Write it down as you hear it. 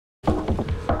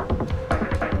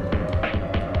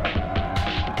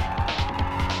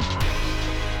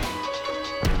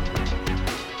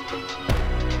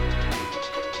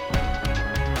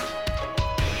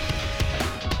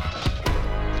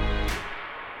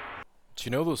Do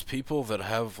you know those people that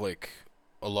have like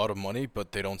a lot of money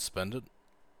but they don't spend it?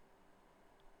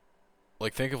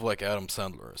 Like think of like Adam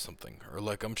Sandler or something, or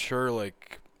like I'm sure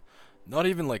like not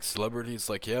even like celebrities.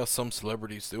 Like yeah, some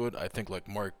celebrities do it. I think like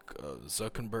Mark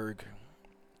Zuckerberg,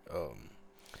 um,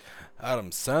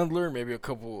 Adam Sandler, maybe a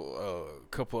couple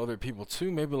other people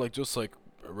too. Maybe like just like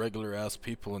regular ass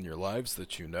people in your lives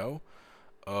that you know.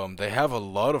 They have a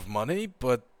lot of money,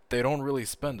 but they don't really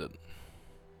spend it.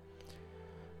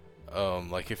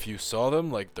 Like if you saw them,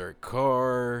 like their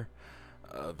car,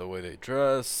 the way they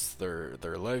dress, their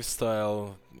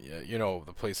lifestyle, yeah, you know,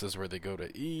 the places where they go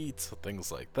to eat, things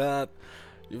like that.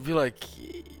 You'd be like,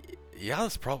 yeah,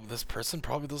 this person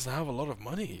probably doesn't have a lot of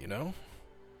money, you know.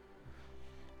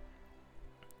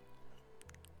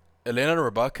 Elena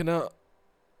Rybakina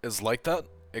is like that,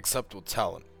 except with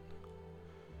talent.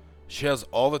 She has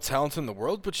all the talent in the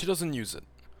world, but she doesn't use it.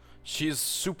 She's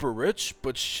super rich,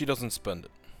 but she doesn't spend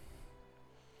it.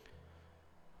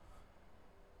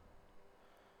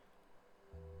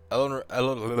 Eleanor,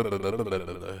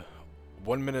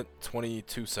 1 minute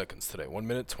 22 seconds today. 1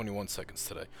 minute 21 seconds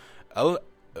today. El,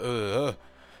 uh,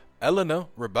 Elena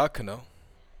Rybakina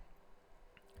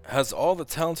has all the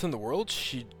talent in the world.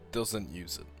 She doesn't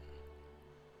use it.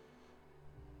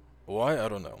 Why? I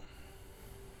don't know.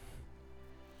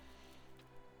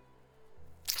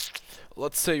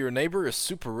 Let's say your neighbor is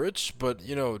super rich, but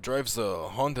you know drives a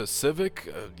Honda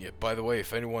Civic. Yeah, by the way,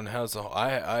 if anyone has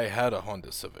I had a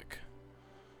Honda Civic.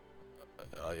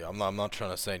 I'm not trying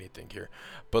to say anything here,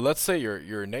 but let's say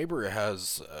your neighbor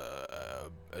has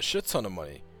a shit ton of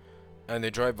money, and they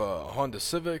drive a Honda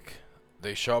Civic.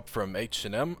 They shop from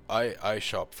H&M. I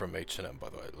shop from H&M, by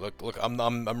the way. Look.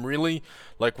 I'm really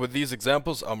like with these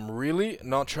examples. I'm really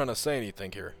not trying to say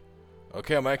anything here.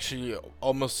 Okay, I'm actually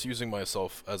almost using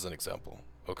myself as an example.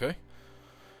 Okay.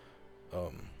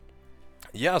 Um.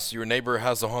 Yes, your neighbor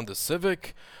has a Honda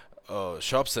Civic.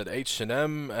 Shops at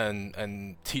H&M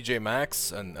and TJ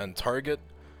Maxx and Target.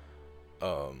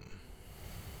 Um.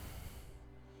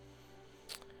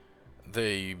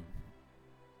 They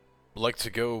like to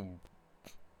go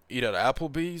eat at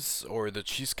Applebee's or the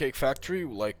Cheesecake Factory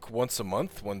like once a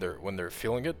month when they're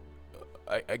feeling it.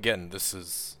 Again, this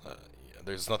is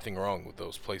there's nothing wrong with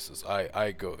those places.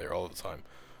 I go there all the time.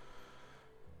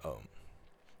 Um,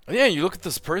 yeah, you look at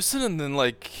this person and then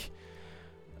like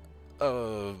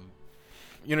uh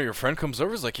you know your friend comes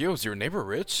over is like, "Yo, is your neighbor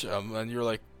rich?" And you're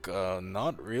like,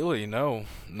 not really, no,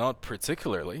 not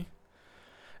particularly."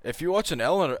 If you watch an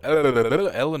Elena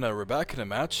Rybakina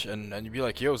match and you'd be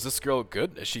like, "Yo, is this girl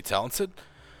good? Is she talented?"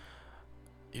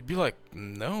 You'd be like,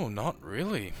 "No, not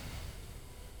really."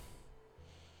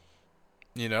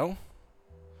 You know,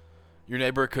 your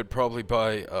neighbor could probably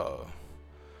buy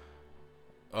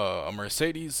a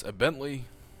Mercedes, a Bentley,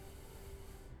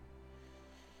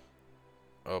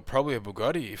 probably a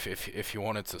Bugatti if you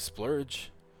wanted to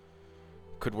splurge.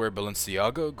 Could wear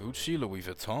Balenciaga, Gucci, Louis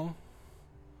Vuitton.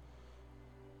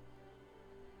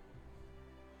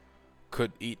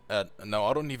 Could eat at no,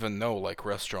 I don't even know like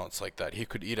restaurants like that. He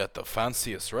could eat at the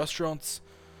fanciest restaurants,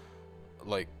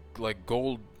 like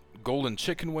golden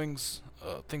chicken wings,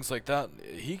 things like that.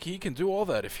 He can do all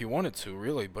that if he wanted to,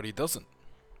 really, but he doesn't.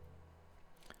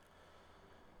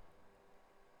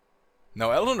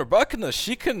 Now Eleanor Buckner,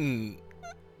 she can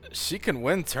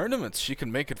win tournaments. She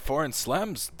can make it far in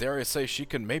slams. Dare I say, she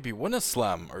can maybe win a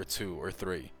slam or two or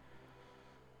three.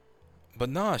 But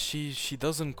nah, she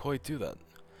doesn't quite do that.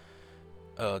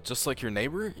 Just like your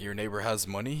neighbor has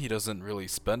money. He doesn't really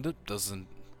spend it. Doesn't,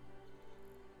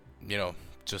 you know,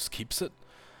 just keeps it.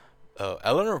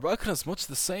 Eleanor Buckner is much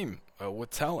the same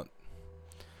with talent.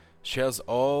 She has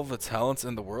all the talents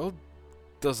in the world.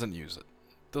 Doesn't use it.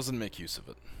 Doesn't make use of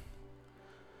it.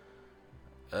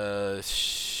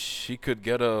 She could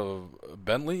get a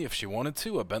Bentley if she wanted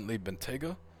to, a Bentley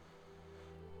Bentayga.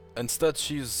 Instead,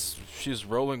 she's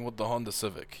rolling with the Honda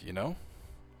Civic. You know.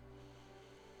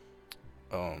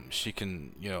 She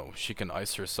can she can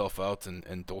ice herself out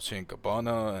in Dolce and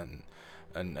Gabbana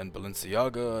and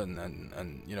Balenciaga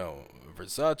and you know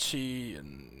Versace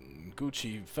and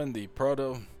Gucci, Fendi,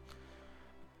 Prada.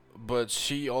 But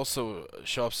she also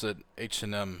shops at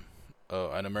H&M,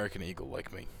 an American Eagle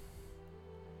like me,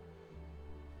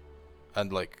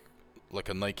 and like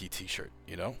a Nike T-shirt,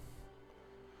 you know,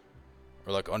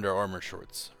 or like Under Armour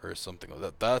shorts or something like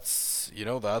that. That's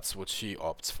what she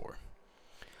opts for,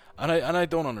 and I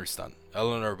don't understand.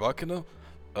 Eleanor Bakina,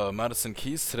 Madison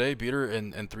Keys today beat her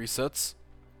in 3 sets.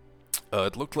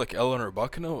 It looked like Eleanor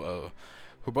Bakina,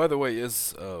 who by the way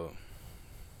is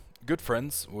good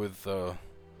friends with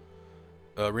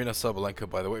Arena Sabalenka,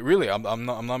 by the way. Really, I'm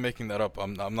not making that up.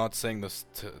 I'm not saying this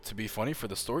to be funny for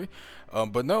the story.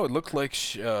 But no, it looked like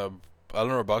Elena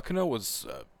Rybakina was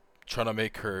trying to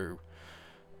make her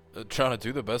trying to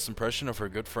do the best impression of her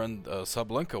good friend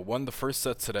Sabalenka. Won the first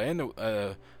set today, and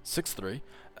 6-3,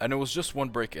 and it was just one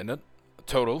break in it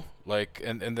total. Like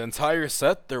in the entire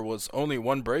set, there was only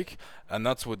one break, and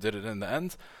that's what did it in the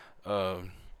end.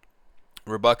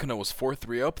 Rybakina was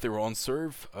 4-3 up. They were on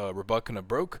serve. Rybakina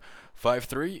broke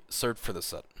 5-3, served for the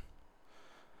set.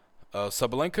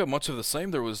 Sabalenka, much of the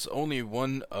same. There was only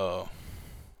one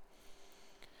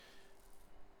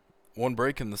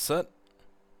break in the set,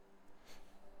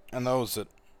 and that was it.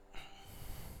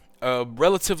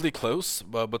 Relatively close,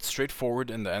 but straightforward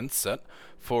in the end set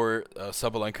for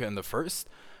Sabalenka in the first,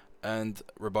 and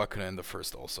Rybakina in the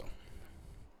first also.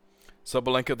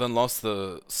 Sabalenka then lost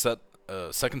the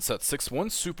second set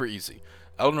 6-1, super easy.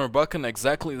 Elena Rybakina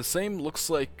exactly the same. Looks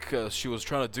like she was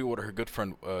trying to do what her good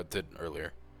friend did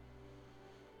earlier.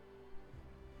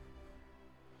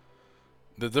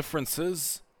 The difference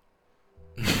is,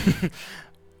 after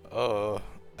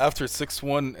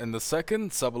 6-1 in the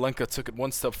second, Sabalenka took it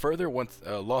one step further,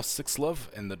 lost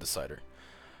 6-love in the decider.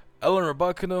 Elena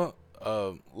Rybakina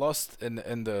lost in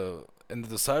the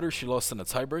decider. She lost in a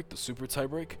tiebreak, the super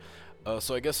tiebreak.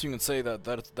 So I guess you can say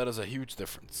that is a huge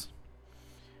difference.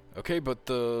 Okay, but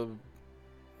the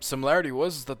similarity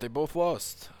was that they both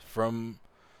lost from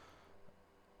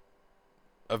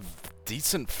a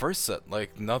decent first set.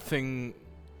 Like, nothing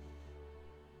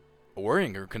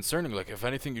worrying or concerning. Like, if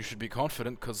anything, you should be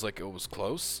confident because, like, it was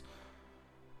close.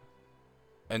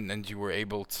 And you were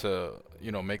able to,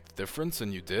 make the difference,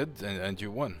 and you did, and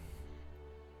you won.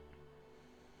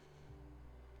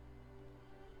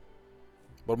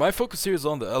 But my focus here is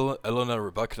on the Elena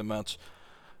Rybakina match.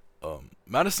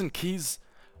 Madison Keys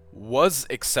was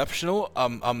exceptional.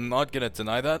 I'm not gonna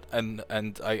deny that. And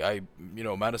I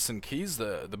Madison Keys.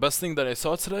 The best thing that I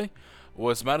saw today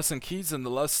was Madison Keys in the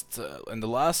last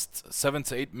 7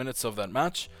 to 8 minutes of that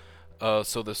match.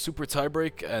 So the super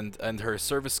tiebreak and her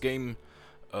service game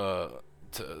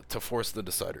to force the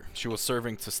decider. She was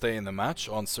serving to stay in the match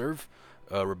on serve.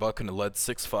 Rybakina led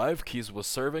 6-5. Keys was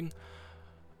serving.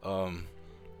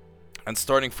 And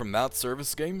starting from that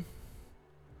service game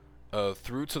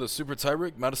through to the super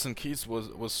tiebreak, Madison Keys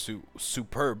was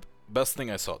superb. Best thing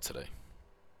I saw today.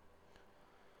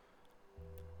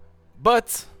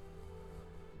 But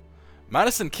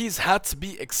Madison Keys had to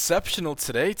be exceptional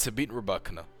today to beat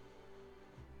Rybakina.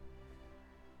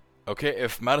 Okay,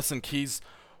 if Madison Keys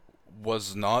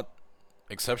was not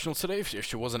exceptional today, if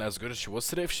she wasn't as good as she was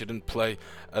today, if she didn't play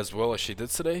as well as she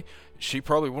did today, she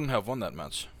probably wouldn't have won that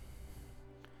match.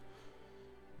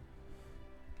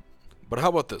 But how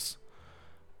about this?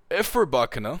 If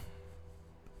Rybakina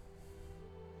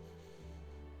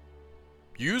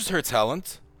used her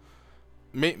talent,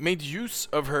 made use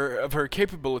of her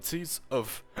capabilities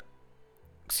of,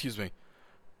 excuse me,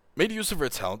 made use of her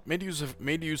talent, made use of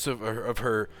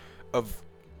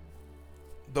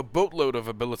the boatload of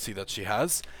ability that she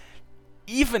has,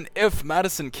 even if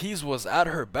Madison Keys was at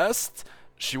her best,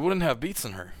 she wouldn't have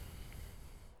beaten her.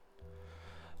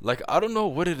 Like, I don't know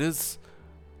what it is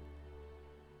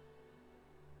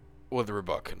with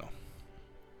Rybakina.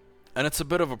 And it's a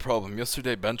bit of a problem.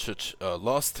 Yesterday, Bencic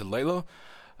lost to Leylah.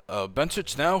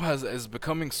 Bencic now is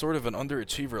becoming sort of an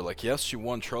underachiever. Like, yes, she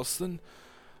won Charleston,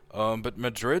 but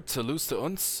Madrid to lose to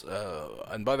Uns.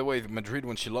 And by the way, Madrid,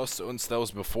 when she lost to Uns, that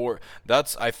was before.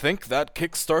 I think that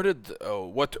kick-started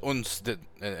what Uns did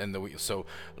in the week. So,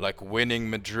 like, winning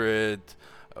Madrid,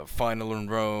 final in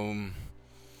Rome.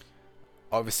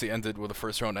 Obviously ended with a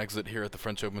first-round exit here at the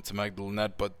French Open to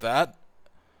Magdalene. But that,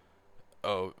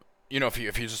 if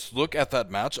you just look at that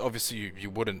match, obviously you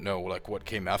wouldn't know like what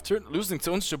came after it. Losing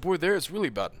to Ons Jabeur there is really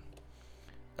bad,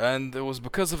 and it was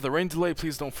because of the rain delay.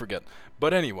 Please don't forget.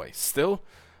 But anyway, still,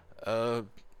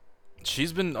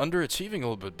 she's been underachieving a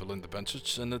little bit, Belinda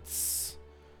Bencic, and it's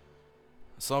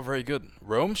not very good.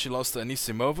 Rome, she lost to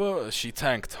Anisimova. She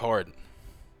tanked hard.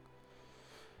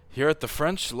 Here at the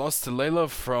French, she lost to Leylah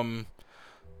from.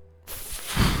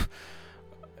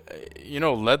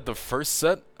 Led the first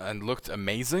set and looked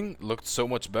amazing, looked so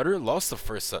much better, lost the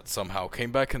first set somehow,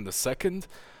 came back in the second,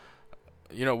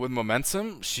 with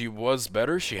momentum. She was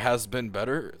better, she has been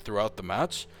better throughout the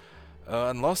match,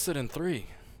 and lost it in 3.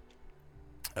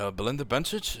 Belinda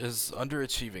Bencic is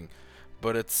underachieving,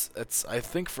 but it's I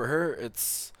think for her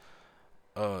it's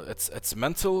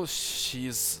mental.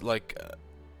 She's like,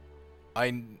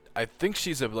 I think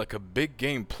she's a big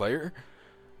game player,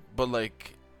 but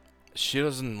like, she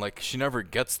never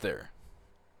gets there.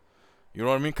 You know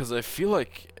what I mean? Because I feel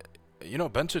like you know,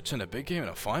 Bencic in a big game, in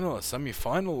a final, a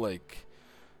semi-final, like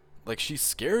she's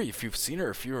scary. If you've seen her,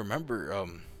 if you remember,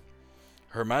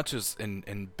 her matches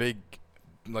in big,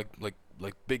 like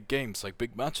big games, like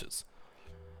big matches.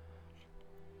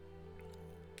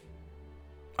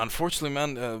 Unfortunately,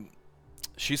 man,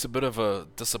 she's a bit of a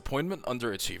disappointment,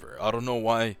 underachiever. I don't know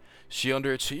why she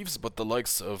underachieves, but the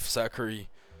likes of Zachary,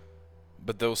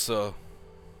 Bedosa,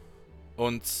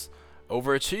 und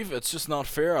overachieve. It's just not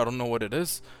fair. I don't know what it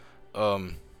is,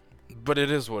 but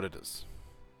it is what it is.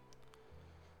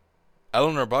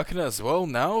 Elena Rybakina as well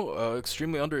now,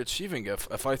 extremely underachieving.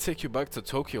 If I take you back to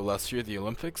Tokyo last year, the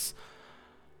Olympics,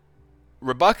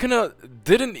 Rybakina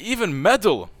didn't even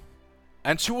medal,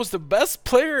 and she was the best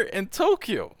player in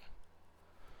Tokyo.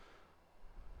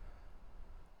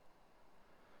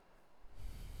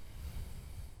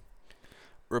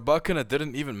 Rybakina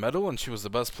didn't even medal, and she was the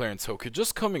best player in Tokyo,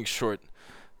 just coming short.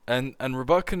 And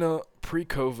Rybakina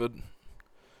pre-COVID,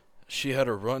 she had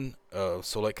a run.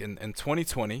 So like in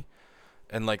 2020,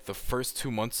 and like the first 2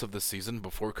 months of the season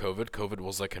before COVID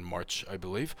was like in March, I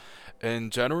believe, in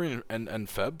January and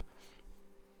Feb.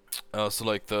 So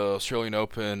like the Australian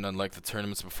Open and like the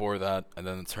tournaments before that, and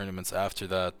then the tournaments after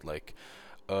that, like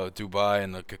Dubai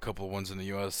and like a couple of ones in the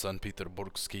U.S. St.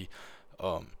 Petersburgski.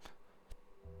 Um,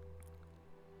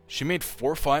 she made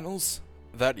 4 finals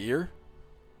that year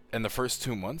in the first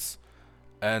 2 months,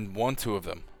 and won 2 of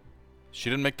them. She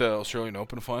didn't make the Australian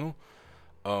Open final,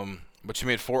 but she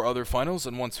made 4 other finals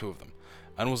and won 2 of them,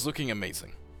 and was looking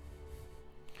amazing.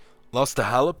 Lost to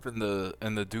Halep in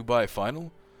the Dubai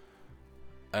final,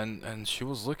 and she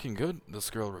was looking good. This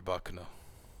girl Rybakina.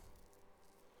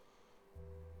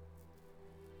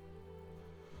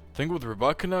 Thing with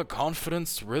Rybakina,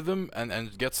 confidence, rhythm,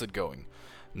 and gets it going.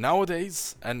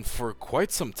 Nowadays, and for quite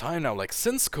some time now, like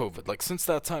since COVID, like since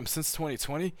that time, since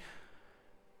 2020,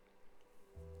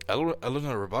 Elena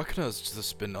Rybakina has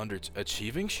just been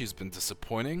underachieving. She's been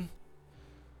disappointing.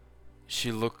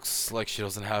 She looks like she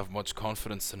doesn't have much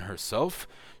confidence in herself.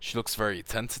 She looks very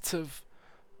tentative,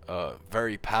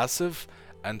 very passive.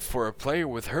 And for a player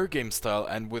with her game style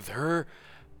and with her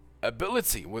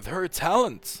ability, with her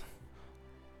talent,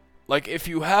 like if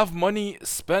you have money,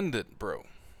 spend it, bro.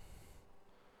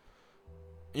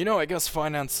 You know, I guess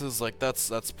finances, like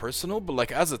that's personal, but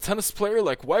like as a tennis player,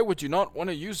 like why would you not want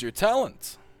to use your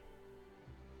talent?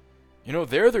 You know,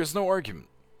 there's no argument.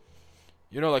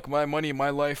 You know, like my money, my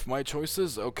life, my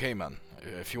choices. Okay, man.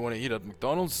 If you want to eat at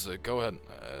McDonald's, go ahead.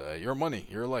 Your money,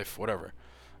 your life, whatever.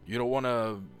 You don't want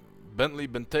a Bentley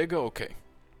Bentayga? Okay.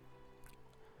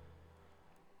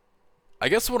 I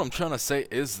guess what I'm trying to say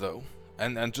is though,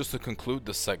 and just to conclude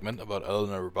this segment about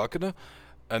Elena Rybakina,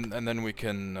 and then we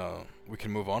can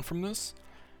move on from this.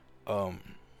 Um,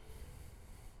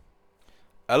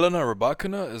 Elena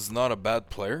Rybakina is not a bad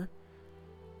player.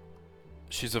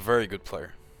 She's a very good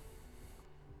player.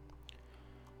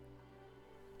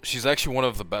 She's actually one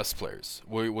of the best players.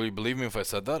 Will you believe me if I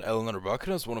said that? Elena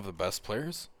Rybakina is one of the best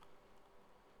players,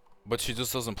 but she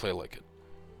just doesn't play like it.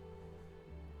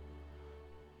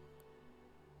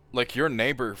 Like your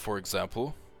neighbor, for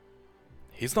example,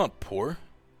 he's not poor.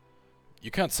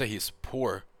 You can't say he's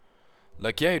poor.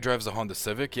 Like, yeah, he drives a Honda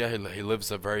Civic. Yeah, he lives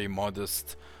a very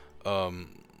modest,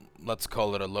 let's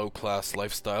call it a low-class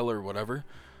lifestyle or whatever.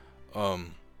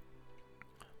 Um,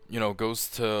 you know, goes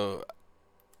to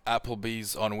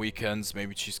Applebee's on weekends,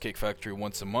 maybe Cheesecake Factory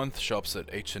once a month, shops at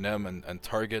H&M and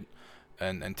Target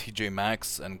and TJ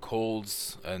Maxx and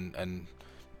Kohl's and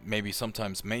maybe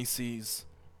sometimes Macy's,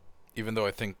 even though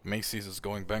I think Macy's is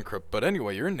going bankrupt. But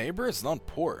anyway, your neighbor is not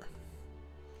poor.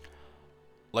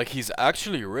 Like, he's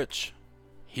actually rich.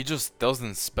 He just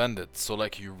doesn't spend it, so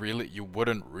like you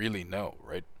wouldn't really know,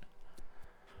 right?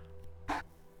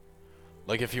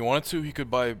 Like if he wanted to, he could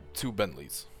buy 2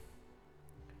 Bentleys.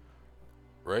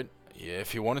 Right? Yeah,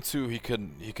 if he wanted to, he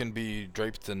can be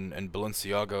draped in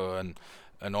Balenciaga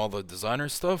and all the designer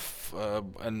stuff,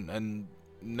 and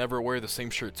never wear the same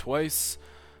shirt twice,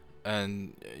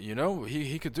 and you know,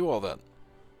 he could do all that.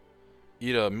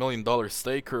 Eat $1 million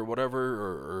steak or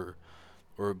whatever,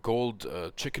 or gold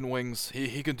chicken wings.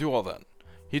 He can do all that.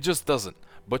 He just doesn't.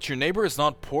 But your neighbor is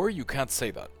not poor. You can't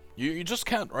say that. You just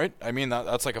can't, right? I mean,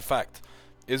 that's like a fact.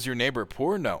 Is your neighbor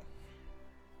poor? No.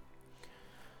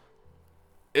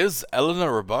 Is Elena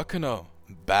Rybakina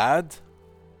bad?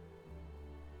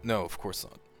 No, of course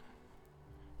not.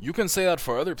 You can say that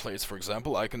for other players. For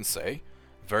example, I can say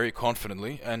very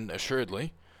confidently and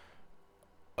assuredly,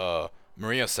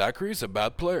 Maria Sakkari is a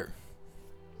bad player.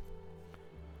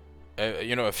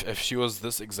 You know, if she was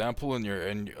this example in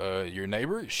your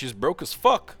neighbor, she's broke as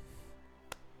fuck.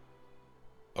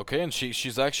 Okay, and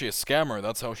she's actually a scammer.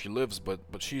 That's how she lives. But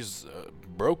she's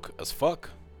broke as fuck.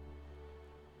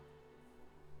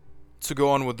 To go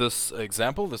on with this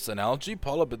example, this analogy,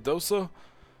 Paula Badosa,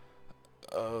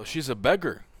 she's a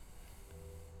beggar.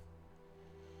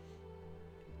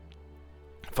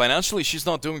 Financially, she's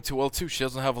not doing too well too. She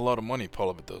doesn't have a lot of money,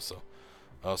 Paula Badosa.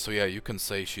 So yeah, you can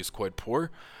say she's quite poor.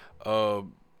 Uh,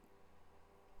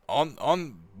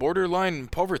 on borderline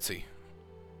poverty.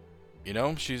 You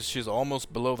know, she's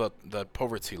almost below that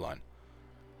poverty line.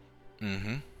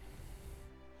 Mm-hmm.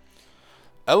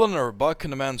 Elena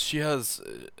Rybakina, man, she has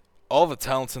all the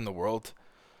talent in the world,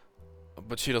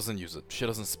 but she doesn't use it. She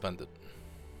doesn't spend it.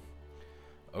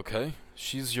 Okay,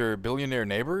 she's your billionaire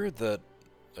neighbor that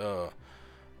uh,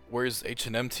 wears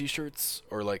H&M t-shirts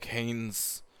or like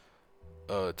Hanes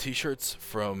t-shirts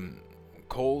from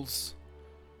Kohl's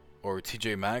or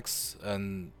TJ Maxx,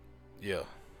 and yeah,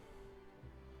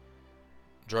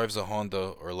 drives a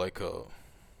Honda or like a,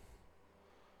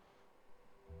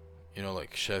 you know,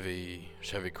 like Chevy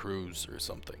Cruze or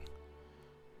something,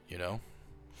 you know.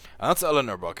 And that's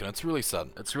Eleanor Buck, and it's really sad.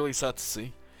 It's really sad to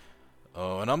see.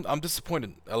 And I'm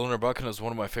disappointed. Eleanor Buck is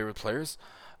one of my favorite players,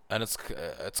 and it's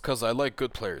because I like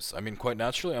good players. I mean, quite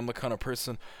naturally, I'm the kind of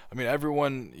person. I mean,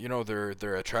 everyone, you know,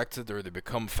 they're attracted or they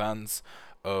become fans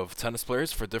of tennis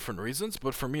players for different reasons.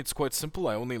 But for me, it's quite simple.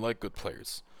 I only like good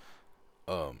players.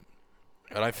 Um,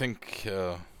 and I think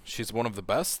she's one of the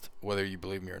best, whether you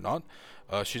believe me or not.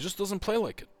 She just doesn't play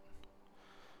like it.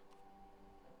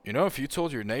 You know, if you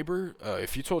told your neighbor,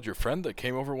 if you told your friend that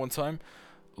came over one time,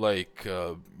 like,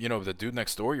 you know, the dude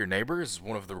next door, your neighbor, is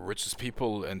one of the richest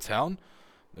people in town,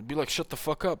 they'd be like, "Shut the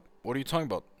fuck up! What are you talking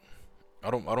about? I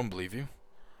don't believe you."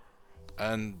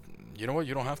 And you know what?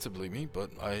 You don't have to believe me,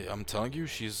 but I'm telling you,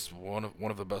 she's one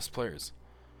of the best players.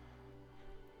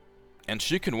 And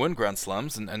she can win Grand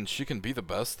Slams, and she can be the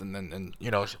best, and you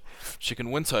know, she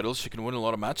can win titles, she can win a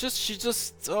lot of matches. She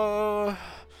just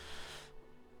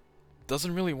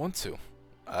doesn't really want to,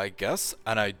 I guess,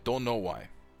 and I don't know why.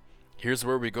 Here's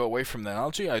where we go away from the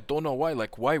analogy. I don't know why.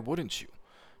 Like, why wouldn't you?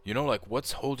 You know, like,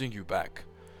 what's holding you back?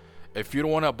 If you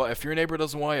don't want to buy, if your neighbor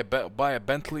doesn't want to buy a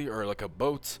Bentley or like a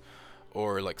boat,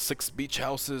 or like 6 beach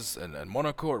houses in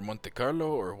Monaco or Monte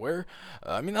Carlo or where,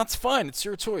 I mean, that's fine. It's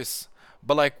your choice.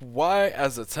 But like, why,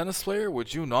 as a tennis player,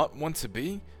 would you not want to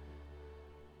be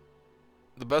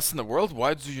the best in the world?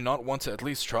 Why do you not want to at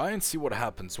least try and see what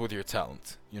happens with your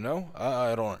talent? You know,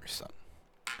 I don't understand.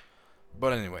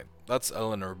 But anyway, that's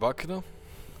Eleanor Rybakina.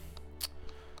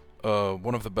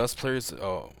 One of the best players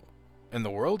in the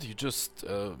world.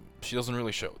 She doesn't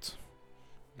really show it.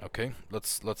 Okay,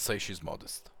 let's say she's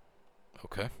modest.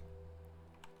 Okay.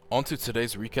 On to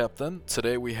today's recap then.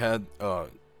 Today we had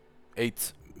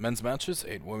 8 men's matches,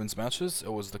 8 women's matches.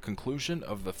 It was the conclusion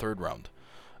of the third round.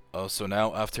 So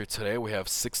now after today we have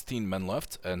 16 men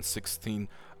left and 16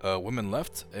 women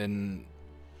left in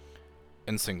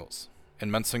singles,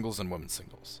 in men's singles and women's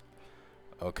singles.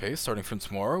 Okay, starting from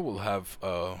tomorrow we'll have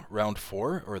round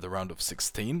 4, or the round of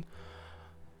 16.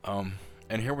 And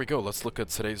here we go. Let's look at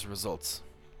today's results.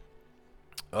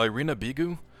 Irina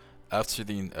Bigu, after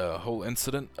the whole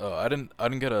incident, I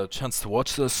didn't get a chance to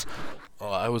watch this.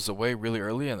 I was away really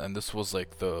early, and this was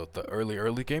like the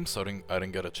early game, so I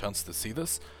didn't get a chance to see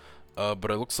this. But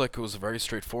it looks like it was very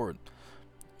straightforward.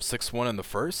 6-1 in the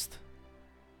first,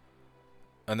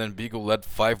 and then Beagle led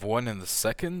 5-1 in the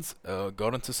second.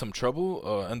 Got into some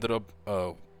trouble. Ended up,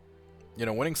 you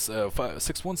know, winning 6-1,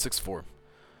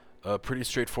 6-4. Pretty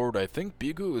straightforward, I think.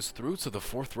 Bigu is through to the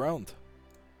 4th round.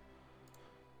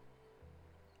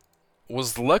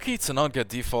 Was lucky to not get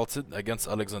defaulted against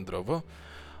Alexandrova.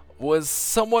 Was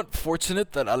somewhat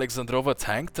fortunate that Alexandrova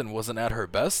tanked and wasn't at her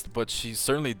best, but she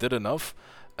certainly did enough,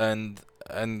 and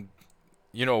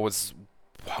you know, was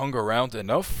hung around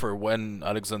enough for when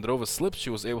Alexandrova slipped, she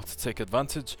was able to take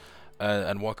advantage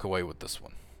and walk away with this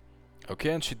one. Okay,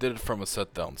 and she did it from a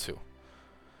set down too.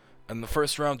 And the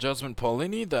first round, Jasmine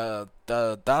Paolini,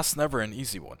 that's never an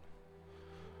easy one.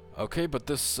 Okay, but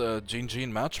this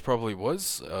Jean match probably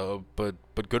was, but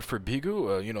good for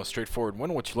Bigu. You know, straightforward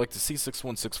win. What you like to see,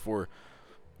 6-1, 6-4.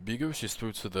 Bigu, she's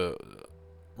through to the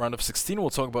round of 16. We'll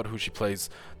talk about who she plays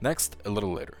next a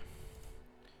little later.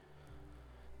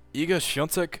 Iga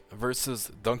Świątek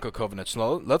versus Danka Kovinic.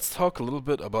 Now let's talk a little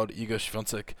bit about Iga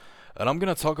Świątek, and I'm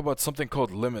gonna talk about something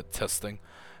called limit testing.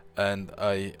 And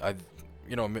I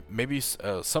you know, maybe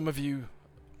some of you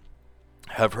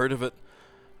have heard of it.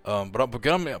 But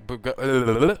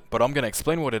I'm gonna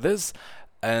explain what it is,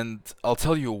 and I'll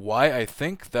tell you why I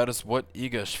think that is what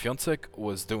Iga Świątek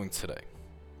was doing today.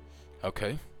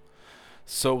 Okay,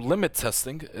 so limit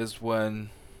testing is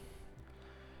when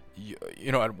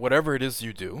you know, at whatever it is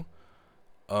you do,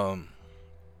 um,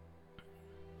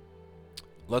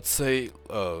 let's say,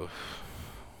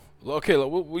 okay,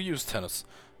 we'll use tennis,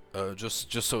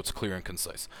 just so it's clear and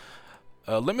concise.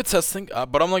 Limit testing,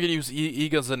 but I'm not gonna use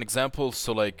Ig as an example.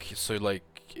 So like,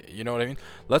 you know what I mean?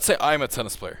 Let's say I'm a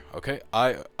tennis player. Okay,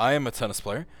 I am a tennis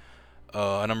player,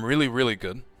 and I'm really really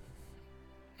good.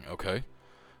 Okay,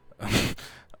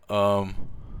 um,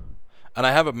 and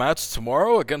I have a match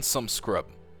tomorrow against some scrub,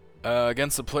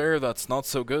 against a player that's not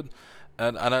so good,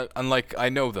 and like I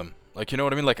know them. Like, you know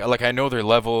what I mean? Like I know their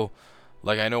level,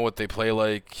 like I know what they play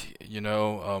like, you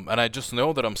know, and I just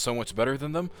know that I'm so much better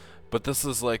than them. But this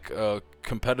is like a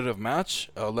competitive match.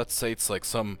 Let's say it's like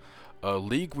some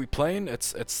league we play in.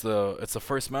 It's the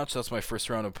first match. That's my first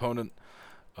round opponent.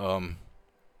 Um,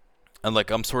 and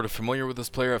like I'm sort of familiar with this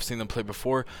player. I've seen them play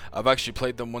before. I've actually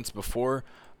played them once before,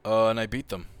 and I beat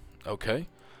them. Okay.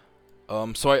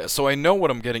 So I know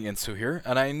what I'm getting into here,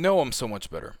 and I know I'm so much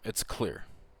better. It's clear.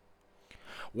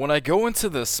 When I go into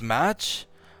this match,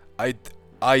 I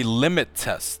I limit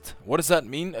test. What does that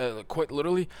mean? Quite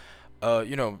literally,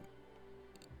 you know,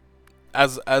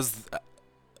 as as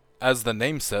as the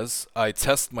name says, I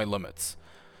test my limits.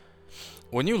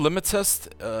 When you limit test,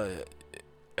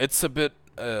 it's a bit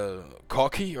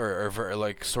cocky or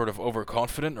like sort of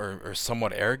overconfident or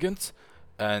somewhat arrogant,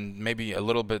 and maybe a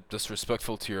little bit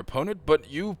disrespectful to your opponent. But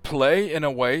you play in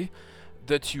a way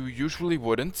that you usually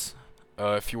wouldn't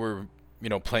if you were, you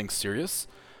know, playing serious.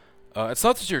 It's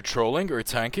not that you're trolling or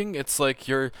tanking. It's like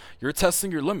you're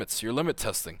testing your limits. You're limit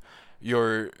testing.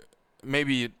 You're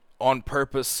maybe on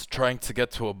purpose trying to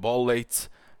get to a ball late.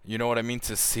 You know what I mean?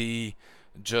 To see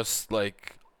just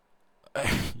like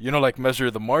you know, like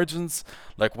measure the margins.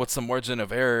 Like what's the margin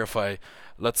of error if I,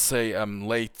 let's say I'm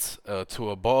late to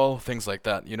a ball, things like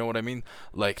that. You know what I mean?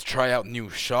 Like try out new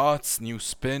shots, new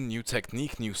spin, new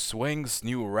technique, new swings,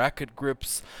 new racket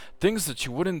grips, things that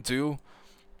you wouldn't do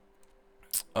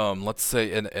let's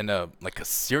say in a like a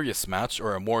serious match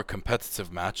or a more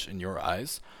competitive match in your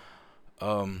eyes.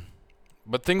 Um,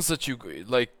 but things that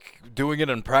like doing it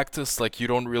in practice, like you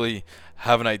don't really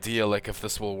have an idea like if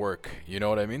this will work. You know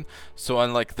what I mean? So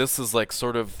and like this is like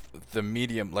sort of the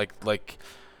medium, like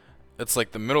it's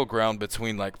like the middle ground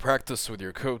between like practice with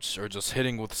your coach or just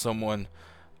hitting with someone,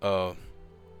 uh,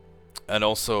 and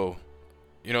also,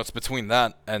 you know, it's between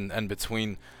that and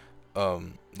between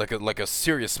like a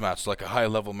serious match, like a high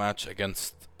level match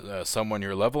against someone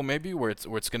your level maybe, where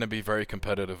it's gonna be very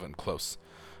competitive and close.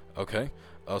 Okay,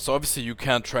 so obviously you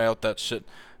can't try out that shit.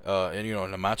 And you know,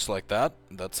 in a match like that,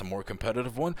 that's a more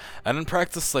competitive one. And in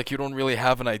practice, like you don't really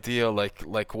have an idea,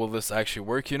 like will this actually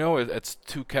work? You know, it's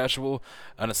too casual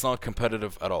and it's not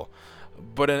competitive at all.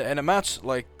 But in a match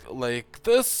like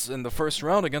this, in the first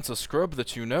round against a scrub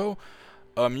that you know,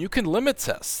 you can limit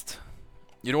test.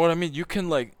 You know what I mean? You can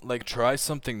like try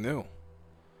something new.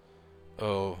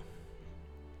 Oh,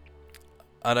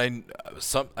 and I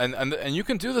some and you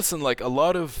can do this in like a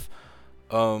lot of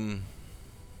um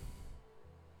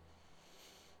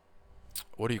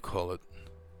what do you call it?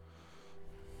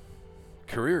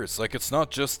 Careers. Like it's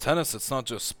not just tennis, it's not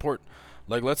just sport.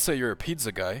 Like let's say you're a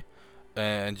pizza guy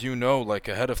and you know like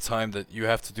ahead of time that you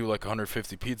have to do like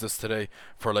 150 pizzas today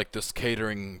for like this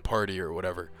catering party or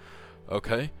whatever.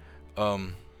 Okay?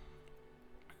 Um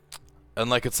and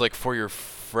like it's like for your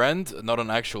friend, not an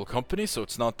actual company, so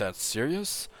it's not that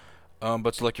serious.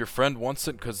 But like your friend wants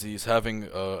it because he's having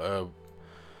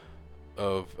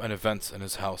an event in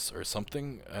his house or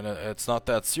something, and it's not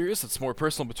that serious. It's more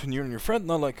personal between you and your friend,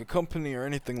 not like a company or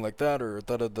anything like that, or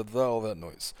da da da da all that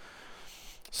noise.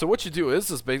 So what you do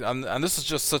is and this is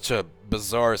just such a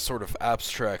bizarre sort of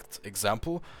abstract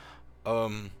example.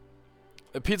 Um,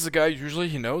 a pizza guy usually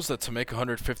he knows that to make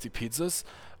 150 pizzas,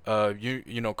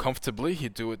 you know comfortably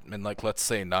he'd do it in like let's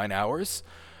say 9 hours.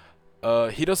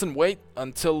 He doesn't wait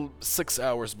until 6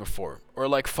 hours before, or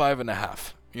like five and a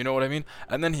half. You know what I mean?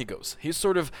 And then he goes. He's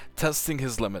sort of testing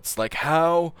his limits. Like,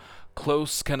 how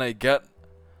close can I get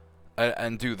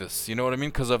and do this? You know what I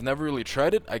mean? Because I've never really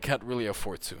tried it. I can't really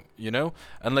afford to, you know?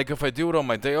 And like, if I do it on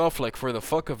my day off, like for the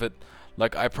fuck of it,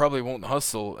 like I probably won't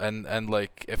hustle. And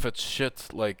like, if it's shit,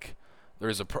 like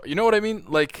there's you know what I mean?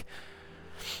 Like,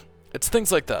 it's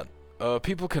things like that.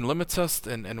 People can limit test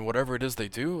in whatever it is they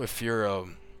do. If you're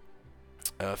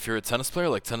a tennis player,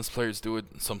 like tennis players do it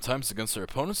sometimes against their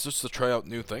opponents, just to try out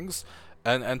new things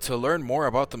and to learn more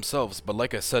about themselves. But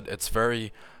like I said, it's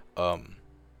very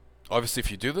obviously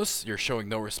if you do this, you're showing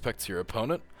no respect to your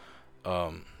opponent.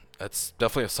 That's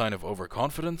definitely a sign of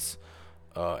overconfidence,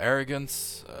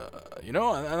 arrogance, you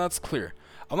know, and that's clear.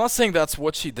 I'm not saying that's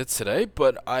what she did today,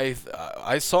 but I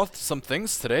saw some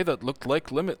things today that looked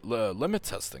like limit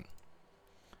testing.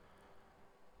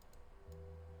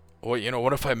 Or,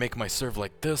 what if I make my serve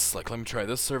like this? Like, let me try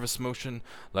this service motion.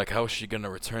 Like, how is she gonna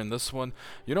return this one?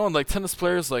 And like tennis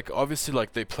players, like, obviously,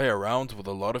 like, they play around with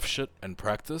a lot of shit in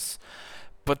practice,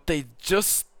 but they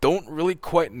just don't really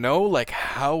quite know, like,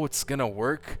 how it's gonna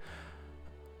work.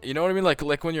 You know what I mean?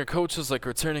 Like when your coach is like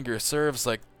returning your serves,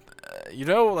 like,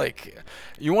 like,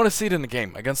 you want to see it in the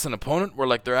game against an opponent where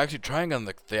like they're actually trying and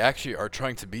like they actually are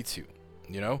trying to beat you.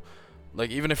 You know,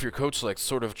 like even if your coach like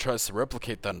sort of tries to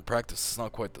replicate that in practice, it's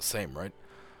not quite the same, right?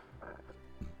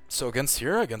 So against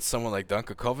someone like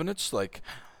Danka Kovanic, like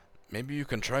maybe you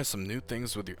can try some new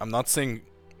things with your. I'm not saying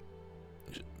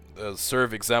the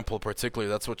serve example particularly.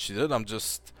 That's what she did. I'm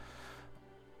just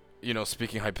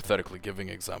speaking hypothetically, giving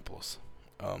examples.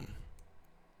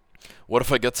 What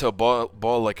if I get to a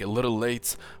ball like a little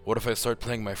late? What if I start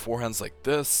playing my forehands like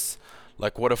this?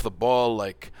 Like what if the ball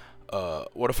like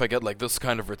what if I get like this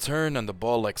kind of return and the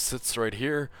ball like sits right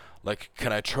here? Like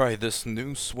can I try this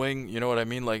new swing? You know what I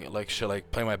mean? Like should I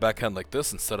play my backhand like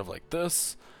this instead of like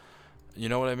this? You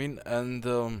know what I mean? And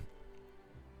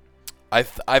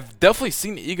I've definitely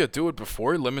seen Iga do it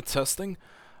before, limit testing.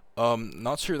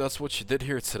 Not sure that's what she did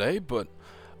here today, but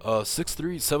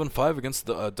 6-3, 7-5 against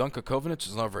the Danka Kovanic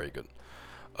is not very good.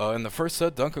 In the first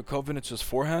set, Danka Kovanic's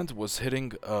forehand was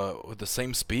hitting with the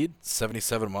same speed,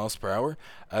 77 miles per hour,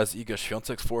 as Iga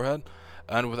Świątek's forehand,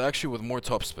 and with more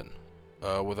topspin,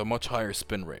 with a much higher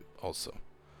spin rate also.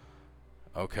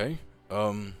 Okay,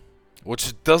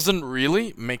 which doesn't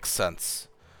really make sense,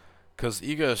 because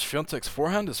Iga Świątek's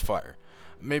forehand is fire.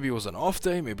 Maybe it was an off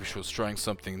day, maybe she was trying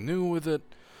something new with it.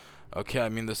 Okay, I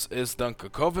mean, this is Danka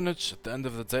Kovanic at the end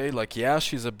of the day. Like, yeah,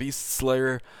 she's a beast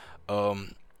slayer.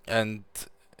 And,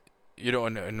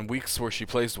 in weeks where she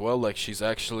plays well, like, she's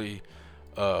actually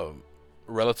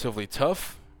relatively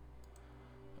tough.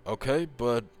 Okay,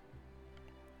 but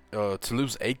to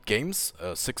lose 8 games,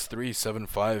 6-3,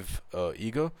 7-5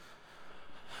 Iga,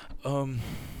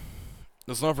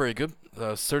 that's not very good.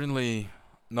 Certainly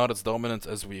not as dominant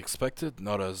as we expected,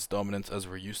 not as dominant as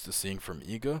we're used to seeing from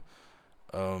Iga.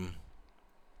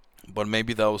 But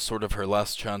maybe that was sort of her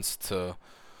last chance to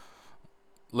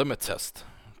limit test,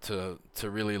 to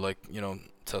really like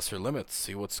test her limits,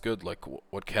 see what's good, like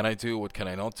what can I do, what can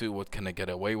I not do, what can I get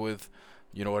away with,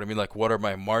 you know what I mean, like what are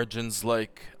my margins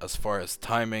like as far as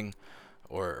timing,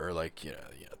 or like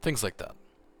things like that.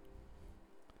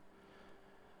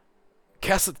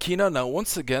 Kasatkina, now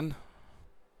once again,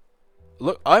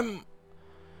 look,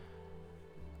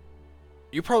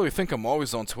 you probably think I'm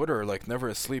always on Twitter, like never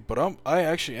asleep, but I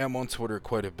actually am on Twitter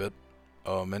quite a bit.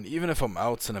 And even if I'm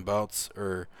out and about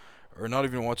or not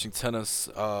even watching tennis,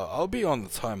 I'll be on the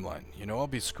timeline. I'll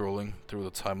be scrolling through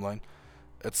the timeline.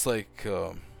 It's like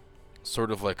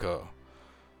sort of like an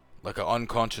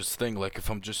unconscious thing. Like if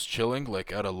I'm just chilling,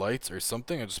 like at a light or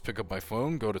something, I just pick up my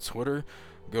phone, go to Twitter,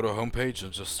 go to a homepage,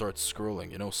 and just start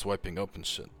scrolling. Swiping up and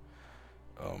shit.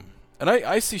 And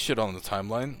I see shit on the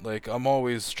timeline. Like I'm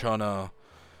always trying to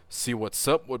see what's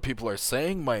up, what people are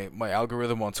saying. My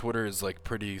algorithm on Twitter is like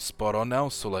pretty spot on now,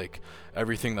 so like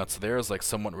everything that's there is like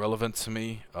somewhat relevant to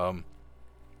me.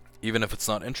 Even if it's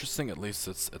not interesting, at least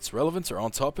it's relevant or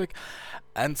on topic.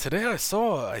 And today I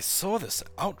saw this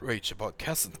outrage about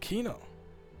Kasatkina.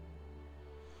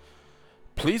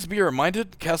 Please be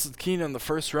reminded, Kasatkina in the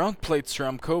first round played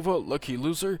Shramkova, lucky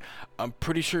loser. I'm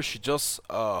pretty sure she just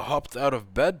hopped out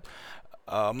of bed.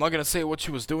 I'm not gonna say what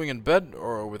she was doing in bed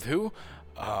or with who.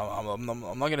 I'm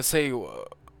not gonna say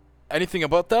anything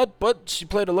about that, but she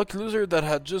played a lucky loser that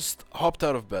had just hopped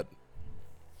out of bed.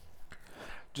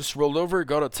 Just rolled over,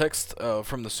 got a text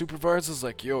from the supervisors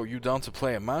like, yo, you down to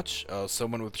play a match?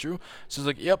 Someone withdrew. She's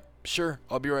like, yep, sure,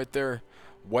 I'll be right there.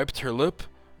 Wiped her lip,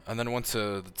 and then walked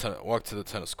to the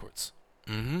tennis courts.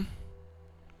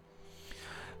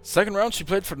 Second round, she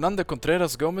played Fernanda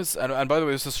Contreras Gomez, and by the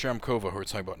way, this is Shramkova who we're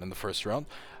talking about in the first round.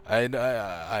 I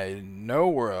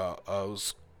know I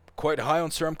was quite high on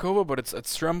Shramkova, but it's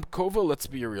Shramkova. Let's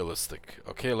be realistic,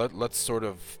 okay? Let's sort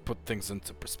of put things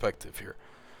into perspective here.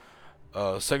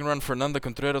 Second round, Fernanda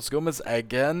Contreras Gomez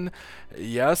again.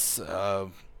 Yes. I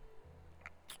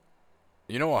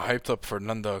hyped up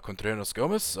Fernanda Contreras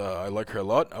Gomez. I like her a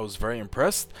lot. I was very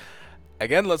impressed.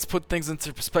 Again, let's put things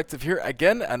into perspective here.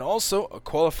 Again, and also a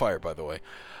qualifier, by the way.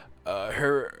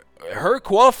 Her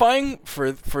qualifying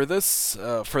for this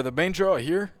for the main draw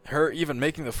here, her even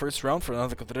making the first round for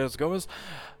Fernanda Contreras Gomez,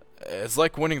 is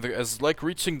like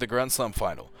reaching the Grand Slam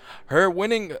final. Her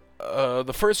winning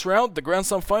the first round, the Grand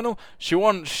Slam final, she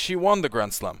won the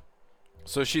Grand Slam.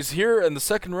 So she's here in the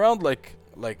second round, like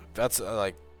Like that's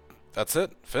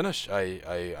it. Finish.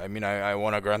 I mean, I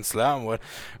won a Grand Slam. What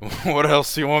what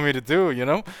else do you want me to do? You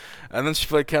know? And then she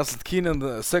played Kasatkina in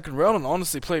the second round, and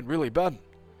honestly played really bad.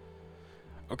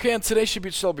 Okay, and today she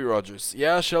beat Shelby Rogers.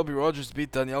 Yeah, Shelby Rogers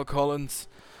beat Danielle Collins.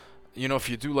 You know, if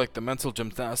you do like the mental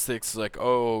gymnastics, like,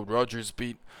 oh, Rogers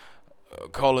beat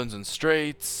Collins in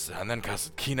straights, and then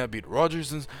Kasatkina beat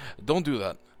Rogers, and don't do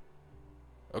that.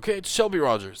 Okay, it's Shelby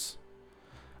Rogers.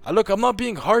 Look, I'm not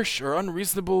being harsh or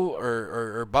unreasonable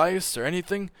or biased or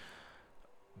anything,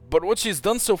 but what she's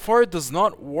done so far does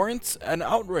not warrant an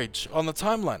outrage on the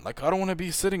timeline. Like, I don't want to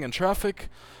be sitting in traffic,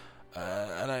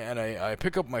 I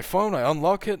pick up my phone, I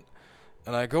unlock it,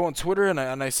 and I go on Twitter, and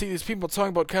I see these people talking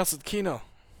about Kasatkina.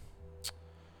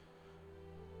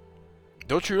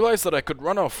 Don't you realize that I could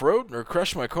run off road or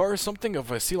crash my car or something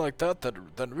if I see like that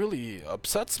really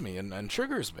upsets me and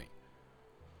triggers me?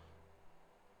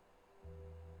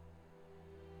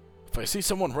 If I see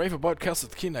someone rave about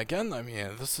Kasatkina again, I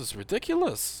mean, this is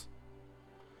ridiculous.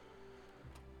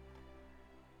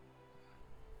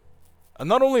 And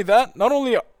not only that, not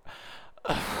only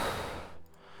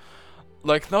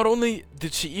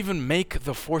did she even make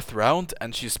the fourth round,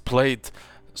 and she's played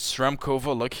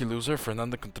Sramkova, lucky loser,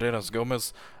 Fernanda Contreras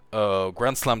Gomez,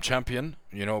 Grand Slam champion,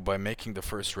 you know, by making the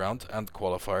first round and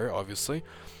qualifier, obviously.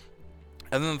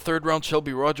 And then the third round,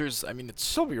 Shelby Rogers. I mean, it's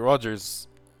Shelby Rogers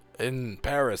in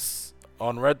Paris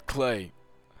on red clay.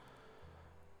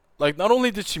 Like, not only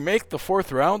did she make the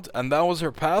fourth round, and that was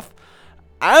her path,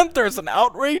 and there's an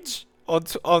outrage on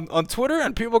Twitter,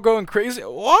 and people going crazy.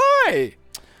 Why?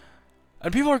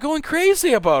 And people are going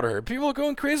crazy about her. People are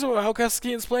going crazy about how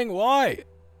Kasatkina's playing. Why?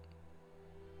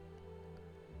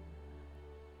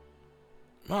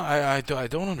 No, I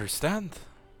don't understand.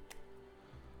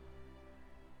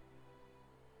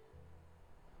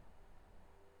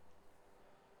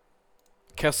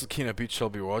 Kasatkina beat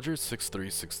Shelby Rogers 6-3,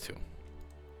 6-2.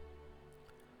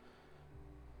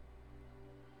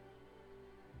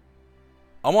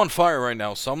 I'm on fire right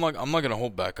now, so I'm not gonna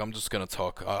hold back. I'm just gonna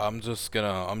talk. I'm just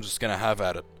gonna have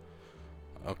at it.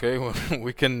 Okay,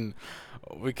 we can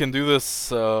do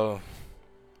this a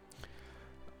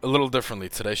little differently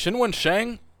today. Xinwen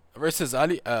Shang versus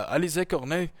Alizé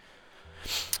Cornet.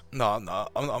 No,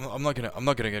 I'm not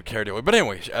gonna get carried away. But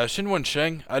anyway, Xinwen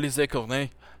Shang, Alizé Cornet.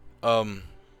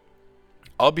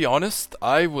 I'll be honest.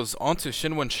 I was onto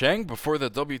Xinwen Shang before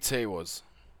the WTA was.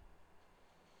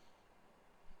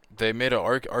 They made an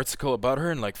article about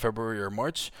her in like February or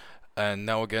March, and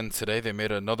now again today they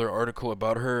made another article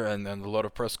about her and a lot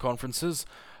of press conferences.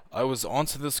 I was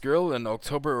onto this girl in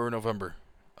October or November,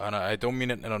 and I don't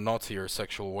mean it in a naughty or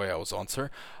sexual way. I was onto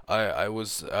her. I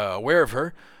was aware of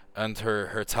her and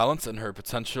her talent and her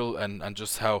potential and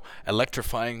just how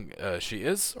electrifying she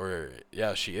is, or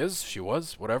yeah, she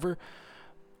was, whatever.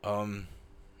 Um,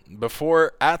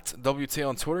 Before at WTA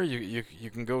on Twitter, you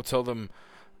can go tell them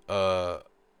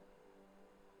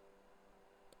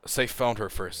Safe found her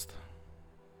first.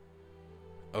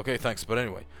 Okay, thanks. But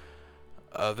anyway,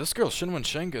 this girl Xinwen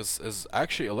Sheng is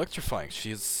actually electrifying.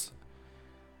 She's,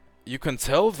 you can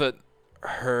tell that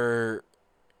her,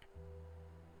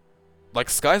 like,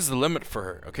 sky's the limit for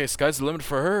her. Okay, sky's the limit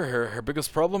for her. Her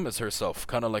biggest problem is herself,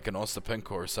 kind of like an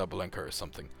Ostapenko or Sabalenka or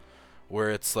something,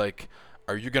 where it's like,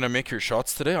 are you gonna make your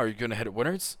shots today? Are you gonna hit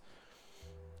winners?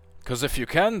 Because if you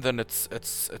can, then it's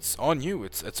on you.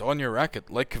 It's on your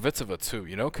racket. Like Kvitova too.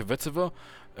 You know, Kvitova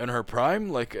in her prime,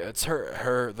 like, it's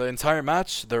her the entire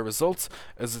match, the results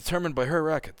is determined by her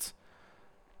racket.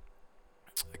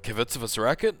 Kvitova's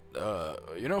racket,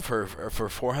 you know, if her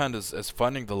forehand is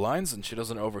finding the lines and she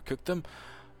doesn't overcook them,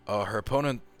 her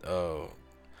opponent,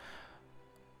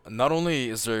 not only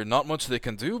is there not much they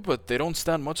can do, but they don't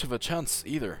stand much of a chance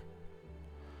either.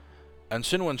 And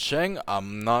Xinwen Sheng,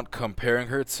 I'm not comparing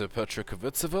her to Petra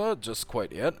Kvitova just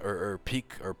quite yet, or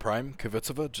peak or prime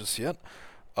Kvitova just yet.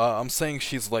 I'm saying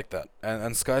she's like that,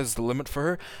 and sky's the limit for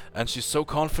her, and she's so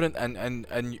confident,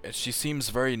 and she seems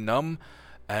very numb,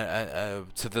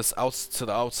 to the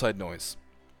outside noise.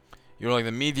 You know, like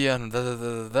the media and da da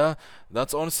da da da.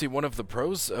 That's honestly one of the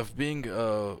pros of being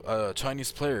a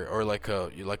Chinese player, or like a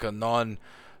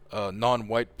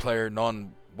non-white player,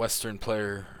 non-Western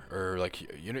player, or like,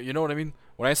 you know what I mean.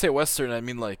 When I say Western, I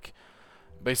mean like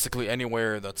basically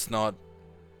anywhere that's not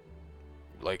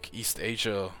like East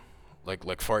Asia,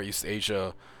 like Far East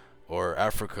Asia, or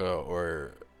Africa,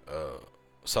 or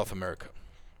South America.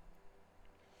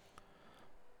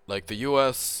 Like the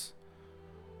U.S.,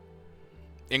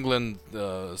 England,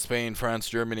 Spain, France,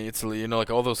 Germany, Italy, you know, like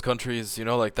all those countries, you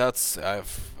know, like that's,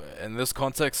 in this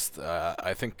context,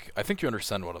 I think you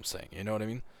understand what I'm saying, you know what I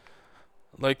mean?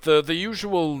 Like the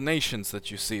usual nations that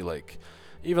you see, like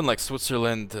even like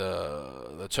Switzerland,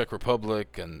 the Czech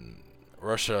Republic, and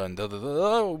Russia, and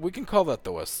we can call that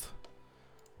the West.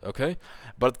 Okay,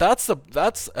 but that's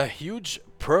a huge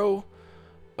pro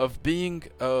of being.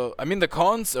 I mean, the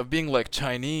cons of being like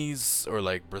Chinese or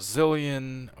like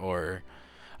Brazilian or.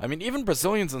 I mean, even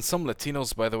Brazilians and some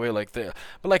Latinos, by the way,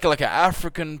 but like an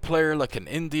African player, like an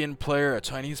Indian player, a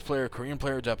Chinese player, a Korean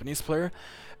player, a Japanese player,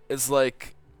 is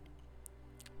like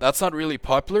that's not really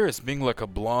popular as being like a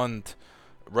blonde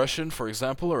Russian, for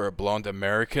example, or a blonde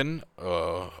American,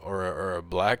 or a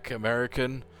black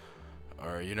American,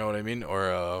 or you know what I mean, or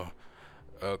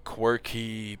a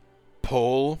quirky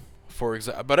Pole, for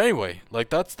example. But anyway,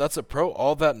 like that's a pro.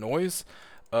 All that noise,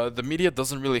 the media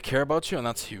doesn't really care about you, and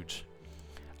that's huge.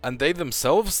 And they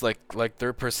themselves, like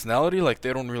their personality, like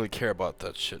they don't really care about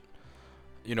that shit.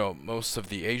 You know, most of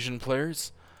the Asian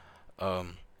players,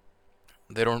 um,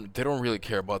 they don't really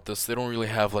care about this. They don't really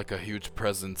have like a huge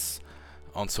presence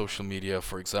on social media,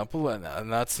 for example,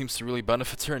 and that seems to really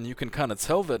benefit her. And you can kind of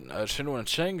tell that Shinwen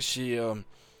Cheng,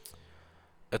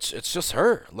 it's just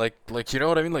her. Like you know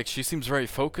what I mean? Like she seems very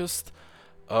focused,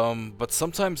 but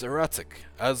sometimes erratic,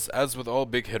 as with all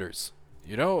big hitters.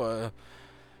 You know,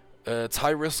 it's high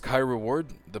risk, high reward.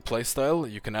 The playstyle.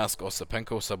 You can ask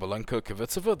Ostapenko, Sabalenka,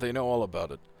 Kvitsova. They know all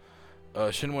about it.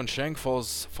 Shinwen Cheng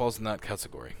falls in that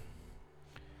category.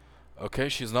 Okay,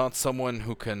 she's not someone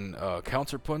who can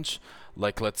counterpunch,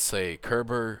 like let's say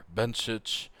Kerber,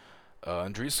 Bencic,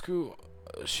 Andriescu.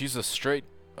 She's a straight,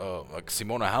 like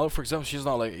Simona Halep, for example. She's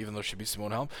not like, even though she beat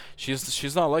Simona Halep,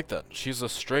 she's not like that. She's a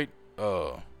straight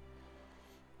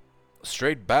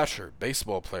basher,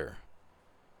 baseball player.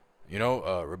 You know,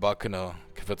 Rybakina,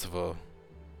 Kvitsova,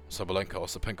 Sabalenka,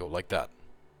 Ostapenko, like that.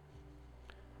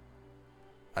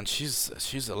 And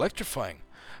she's electrifying.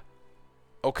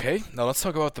 Okay, now let's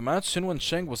talk about the match. Shinwen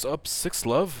Cheng was up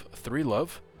 6-love,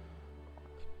 3-love.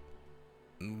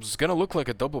 It was gonna look like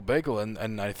a double bagel,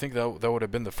 and I think that would have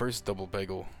been the first double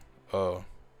bagel,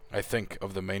 I think,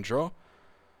 of the main draw.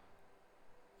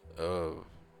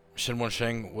 Shinwen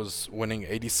Cheng was winning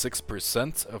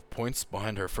 86% of points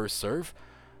behind her first serve.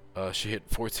 She hit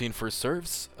 14 first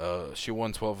serves. She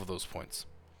won 12 of those points.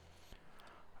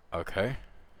 Okay.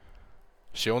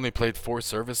 She only played 4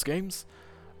 service games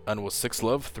and was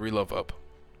 6-love, 3-love up.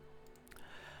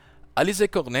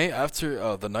 Alizé Cornet,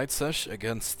 after the night sesh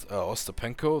against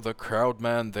Ostapenko, the crowd,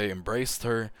 man, they embraced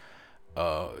her.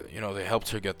 You know, they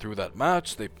helped her get through that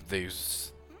match. They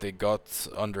got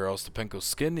under Ostapenko's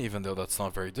skin, even though that's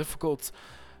not very difficult.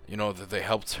 You know, they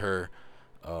helped her.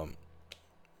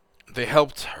 They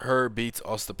helped her beat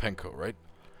Ostapenko, right?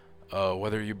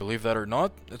 Whether you believe that or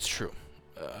not, it's true.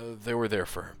 They were there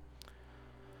for her.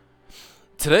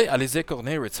 Today, Alizé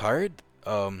Cornet retired.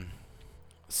 6-3.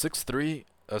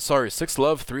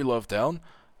 6-love, 3-love down.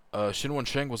 Shinwen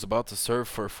Cheng was about to serve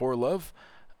for 4-love,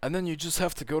 and then you just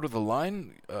have to go to the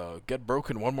line, get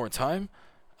broken one more time,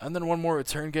 and then one more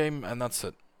return game, and that's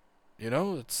it. You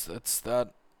know, it's that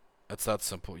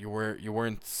simple. You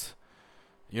weren't,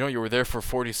 you know, you were there for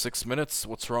 46 minutes.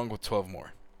 What's wrong with 12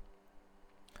 more?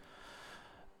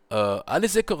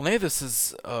 Alizé Cornet, this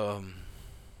is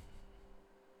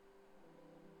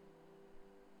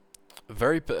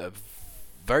very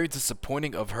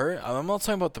disappointing of her. And I'm not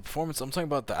talking about the performance. I'm talking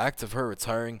about the act of her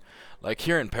retiring, like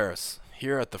here in Paris,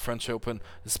 here at the French Open,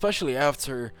 especially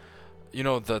after, you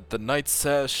know, the night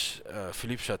sesh,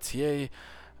 Philippe Chatier,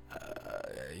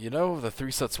 you know, the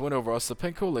 3 sets win over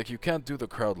Ostapenko. Like, you can't do the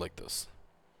crowd like this.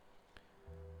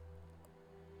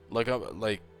 Like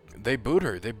they booed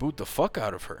her. They booed the fuck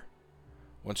out of her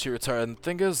when she retired. And the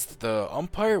thing is, the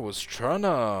umpire was trying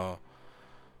to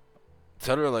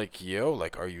tell her, like, yo,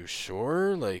 like, are you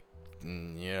sure? Like,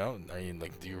 you know,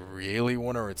 like, do you really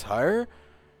want to retire?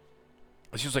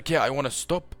 And she was like, yeah, I want to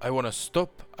stop. I want to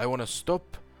stop. I want to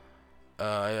stop.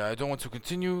 I don't want to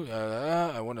continue.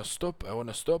 I want to stop. I want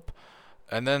to stop.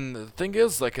 And then the thing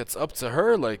is, like, it's up to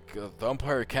her. Like, the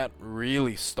umpire can't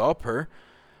really stop her.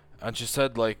 And she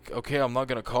said, like, okay, I'm not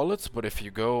gonna call it, but if you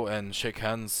go and shake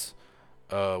hands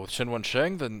with Shinwen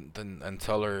Cheng, then and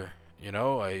tell her, you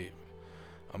know,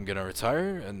 I'm gonna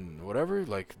retire and whatever,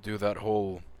 like, do that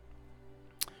whole,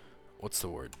 what's the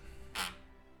word?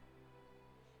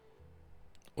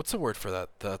 What's the word for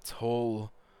that? That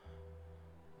whole,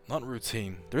 not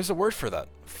routine. There's a word for that.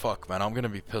 Fuck, man, I'm gonna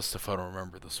be pissed if I don't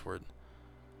remember this word.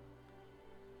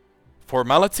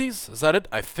 Formalities? Is that it?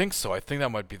 I think so. I think that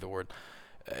might be the word.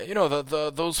 You know,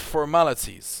 those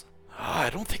formalities. I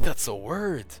don't think that's a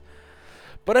word.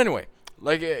 But anyway,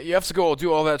 like, you have to go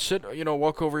do all that shit. You know,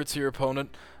 walk over to your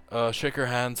opponent, shake her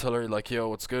hand, tell her, like, yo,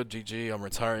 what's good, GG, I'm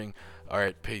retiring.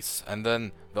 Alright, peace. And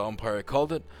then the umpire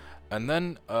called it. And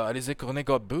then Alizé Cornet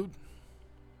got booed.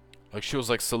 Like, she was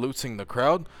like saluting the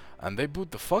crowd, and they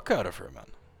booed the fuck out of her, man.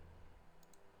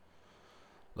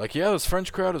 Like, yeah, this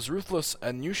French crowd is ruthless,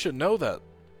 and you should know that.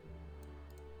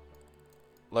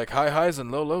 Like, high highs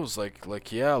and low lows,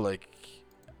 like, yeah, like,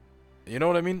 you know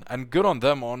what I mean? And good on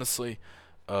them, honestly,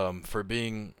 for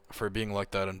being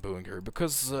like that and booing her,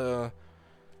 because,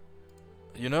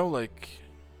 you know, like,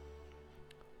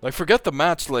 forget the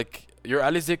match, like, you're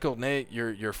Alizé Cornet,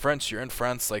 you're French, you're in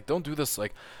France, like, don't do this,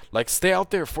 like, stay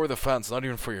out there for the fans, not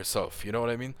even for yourself, you know what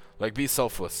I mean? Like, be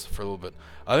selfless for a little bit.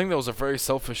 I think that was a very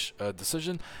selfish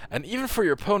decision, and even for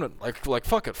your opponent, like,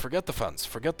 fuck it, forget the fans,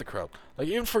 forget the crowd. Like,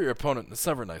 even for your opponent, it's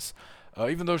never nice.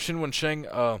 Even though Xinwen Sheng,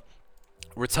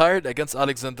 retired against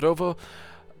Alexandrova,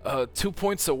 2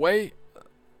 points away,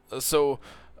 so,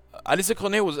 Alizé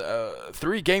Cornet was,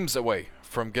 3 games away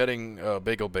from getting,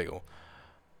 Bagel.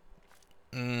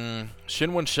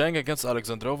 Xinwen Sheng against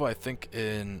Alexandrova, I think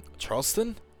in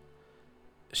Charleston.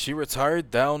 She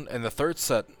retired down in the third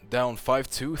set, down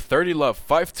 5-2, 30 love.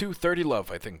 5-2, 30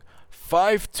 love, I think.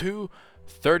 5-2,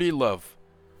 30 love.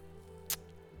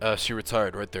 She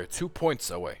retired right there, 2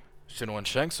 points away. Xinwen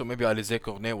Sheng, so maybe Alizé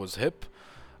Cornet was hip.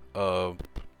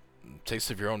 Taste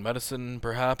of your own medicine,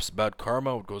 perhaps. Bad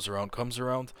karma, what goes around comes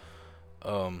around.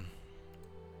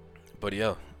 But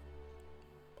yeah,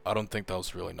 I don't think that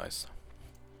was really nice.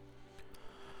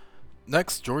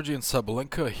 Next, Georgie and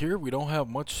Sabalenka. Here, we don't have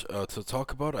much to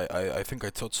talk about. I think I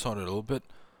touched on it a little bit.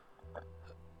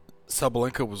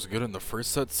 Sabalenka was good in the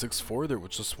first set, 6-4. There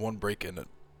was just one break in it.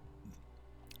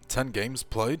 10 games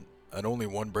played, and only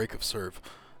one break of serve.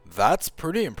 That's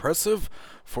pretty impressive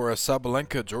for a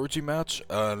Sabalenka-Georgie match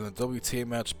and a WTA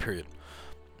match, period.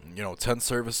 You know, 10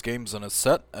 service games in a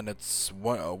set, and it's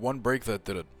one break that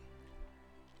did it.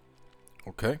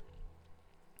 Okay.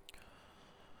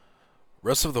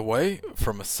 Rest of the way,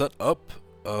 from a set up,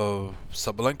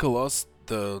 Sabalenka lost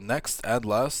the next and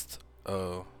last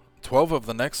 12 of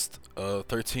the next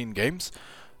 13 games,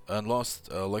 and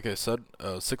lost, like I said,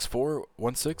 6-4,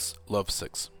 1-6, love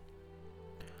 6.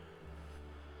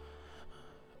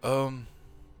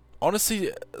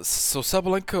 Honestly, so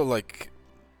Sabalenka, like,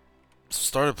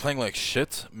 started playing like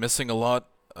shit, missing a lot,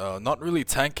 not really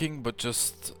tanking, but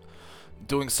just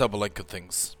doing Sabalenka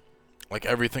things. Like,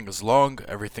 everything is long,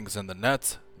 everything's in the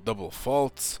net, double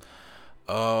faults,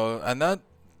 and that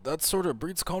sort of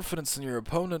breeds confidence in your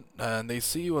opponent, and they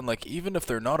see you, and like, even if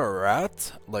they're not a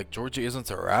rat, like Georgie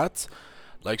isn't a rat,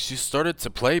 like, she started to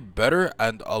play better,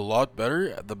 and a lot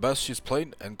better, the best she's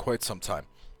played in quite some time.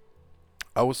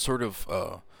 I was sort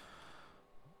of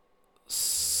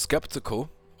skeptical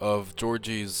of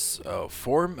Georgie's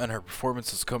form and her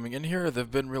performances coming in here. They've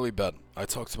been really bad. I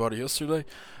talked about it yesterday.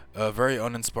 Very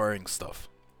uninspiring stuff.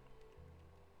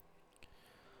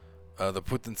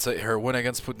 Her win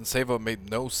against Putintseva made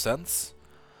no sense.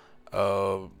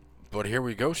 But here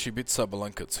we go. She beat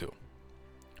Sabalenka too.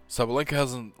 Sabalenka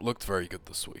hasn't looked very good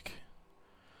this week.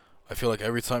 I feel like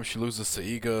every time she loses to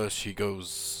Iga,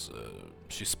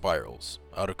 she spirals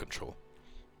out of control.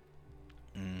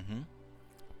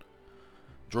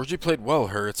 Georgie played well.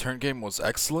 Her return game was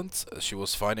excellent. She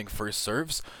was finding first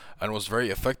serves and was very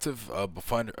effective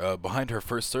behind her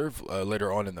first serve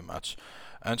later on in the match.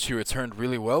 And she returned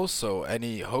really well, so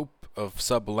any hope of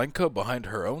Sabalenka behind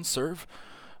her own serve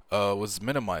was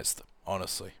minimized,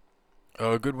 honestly.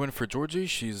 A good win for Georgie.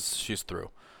 She's through.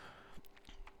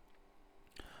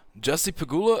 Jessie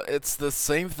Pegula, it's the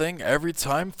same thing every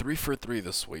time. 3 for 3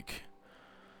 this week.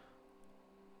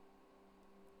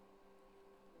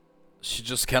 She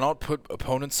just cannot put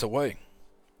opponents away.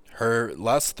 Her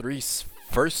last 3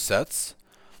 first sets,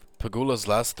 Pegula's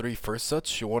last 3 first sets,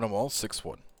 she won them all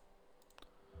 6-1.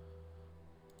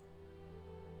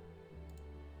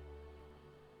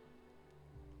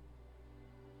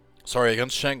 Sorry,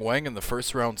 against Shang Wang in the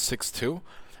first round 6-2,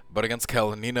 but against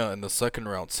Kalinina in the second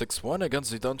round 6-1,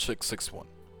 against Zidanchik 6-1.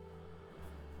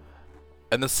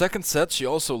 In the second set, she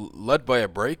also led by a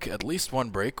break, at least one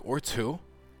break or two.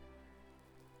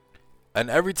 And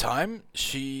every time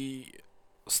she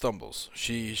stumbles,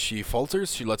 she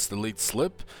falters, she lets the lead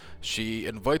slip, she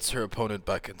invites her opponent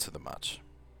back into the match.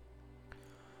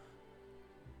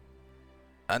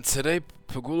 And today,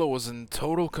 Pegula was in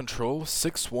total control,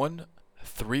 6-1,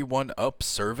 3-1 up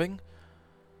serving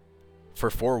for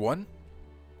 4-1.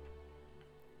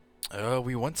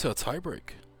 We went to a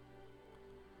tiebreak.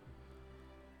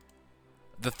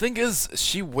 The thing is,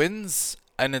 she wins,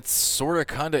 and it's sorta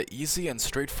kinda easy and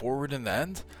straightforward in the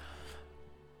end.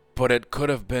 But it could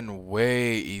have been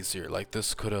way easier. Like,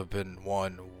 this could have been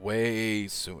won way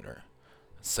sooner.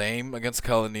 Same against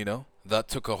Kalinino. That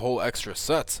took a whole extra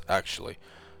set, actually.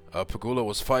 Pegula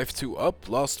was 5-2 up,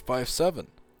 lost 5-7.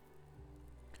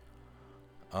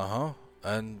 Uh-huh.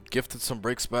 And gifted some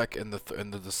breaks back in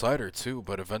the decider too,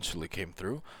 but eventually came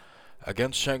through.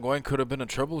 Against Shang Wang could have been in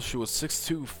trouble. She was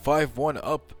 6-2, 5-1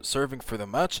 up, serving for the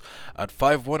match. At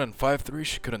 5-1 and 5-3,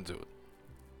 she couldn't do it.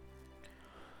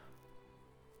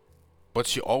 But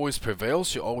she always prevails.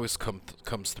 She always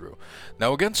comes through.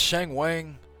 Now against Shang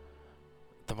Wang,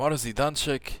 Tamara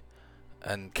Zidanchik,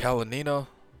 and Kalinina,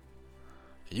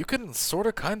 you can sort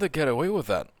of kind of get away with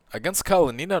that. Against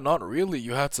Kalinina, not really.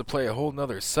 You had to play a whole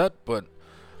nother set, but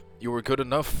you were good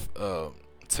enough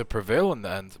to prevail in the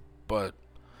end. But,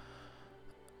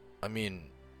 I mean,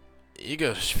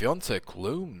 Iga Świątek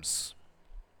looms.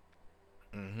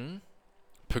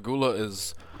 Pegula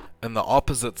is in the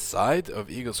opposite side of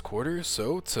Iga's quarter,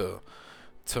 so to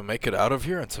make it out of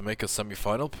here and to make a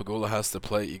semifinal, Pegula has to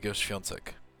play Iga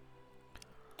Świątek.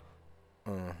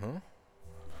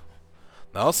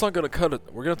 Now that's not gonna cut it.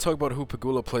 We're gonna talk about who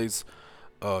Pegula plays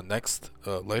next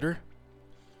later,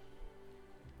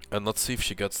 and let's see if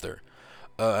she gets there.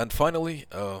 And finally,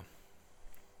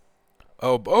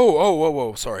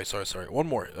 whoa, sorry. One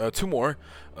more, two more.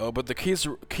 But the keys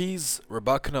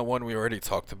Rybakina one we already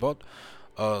talked about.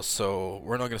 So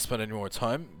we're not gonna spend any more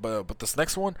time. But this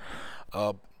next one,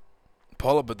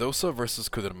 Paula Badosa versus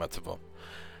Kudermetova.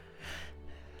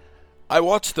 I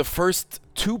watched the first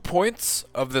 2 points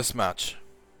of this match.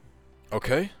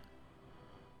 Okay?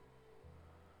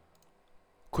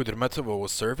 Kudermetova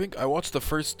was serving. I watched the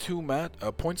first two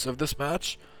points of this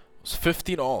match. It was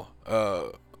 15 all.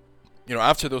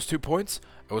 After those 2 points,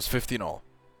 it was 15 all.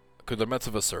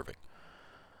 Kudermetova serving.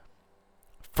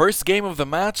 First game of the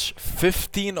match,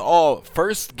 15 all.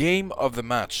 First game of the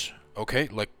match. Okay?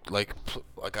 Like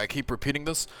I keep repeating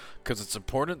this because it's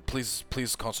important.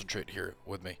 Please concentrate here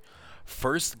with me.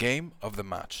 First game of the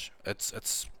match.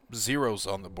 It's zeros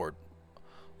on the board.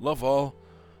 Love all.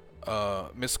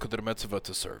 Miss Kudermetova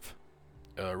to serve.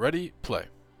 Ready? Play.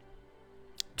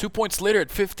 2 points later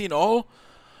at 15 all,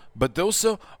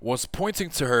 Badosa was pointing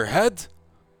to her head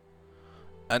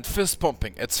and fist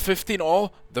pumping. It's 15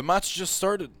 all. The match just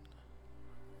started.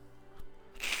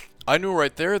 I knew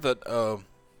right there that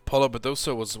Paula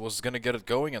Badosa was gonna get it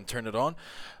going and turn it on.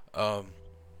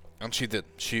 And she did.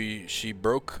 She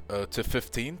broke to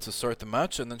 15 to start the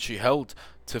match, and then she held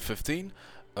to 15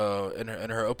 in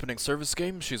her opening service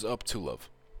game. She's up 2-love.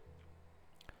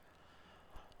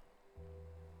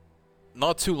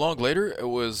 Not too long later, it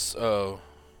was 2-all.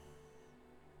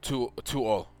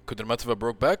 Kudermetova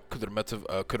broke back.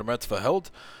 Kudermetova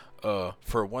held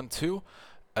for 1-2,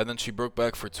 and then she broke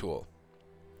back for 2-all.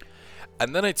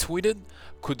 And then I tweeted,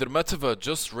 Kudermetova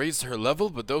just raised her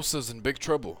level. Badosa's in big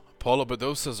trouble. Paula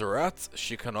Badosa's a rat.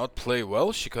 She cannot play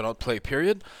well. She cannot play,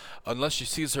 period, unless she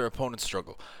sees her opponent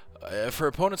struggle. If her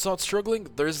opponent's not struggling,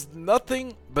 there's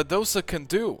nothing Badosa can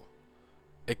do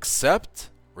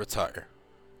except retire.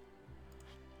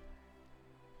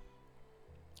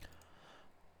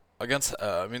 Against,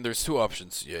 there's two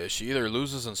options. Yeah, she either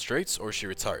loses in straights or she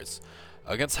retires.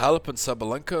 Against Halep and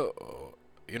Sabalenka,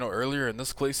 earlier in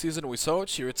this clay season, we saw it.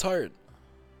 She retired.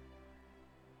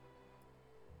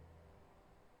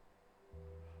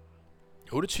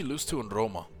 Who did she lose to in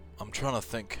Roma? I'm trying to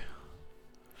think.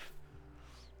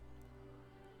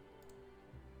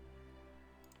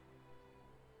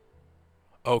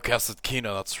 Oh,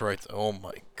 Kasatkina, that's right. Oh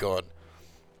my god.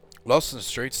 Lost in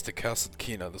straights to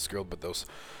Kasatkina, this girl Badosa.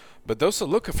 Badosa,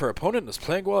 look, if her opponent is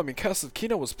playing well,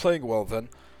 Kasatkina was playing well then.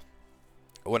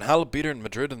 When Halep beat her in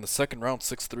Madrid in the second round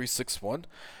 6-3,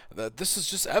 6-1, this is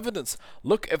just evidence.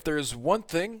 Look, if there is one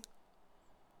thing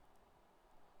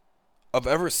I've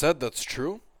ever said that's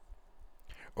true,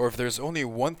 or if there's only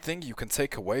one thing you can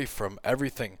take away from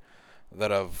everything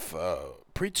that I've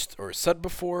preached or said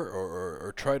before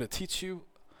or try to teach you,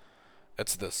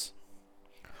 it's this.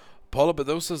 Paula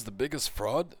Badosa is the biggest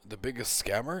fraud, the biggest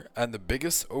scammer, and the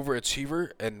biggest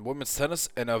overachiever in women's tennis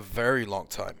in a very long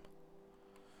time.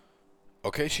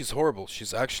 Okay, she's horrible.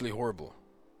 She's actually horrible.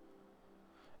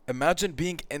 Imagine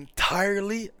being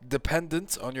entirely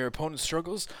dependent on your opponent's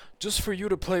struggles just for you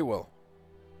to play well.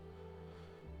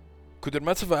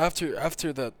 Kudermetova,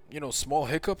 after that, small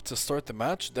hiccup to start the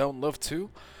match, down love 2,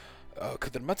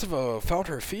 Kudermetova found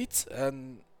her feet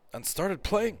and started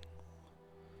playing.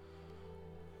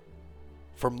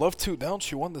 From love 2 down,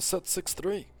 she won the set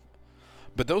 6-3.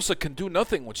 Badosa can do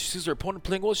nothing when she sees her opponent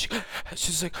playing well.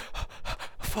 She's like,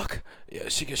 fuck, yeah,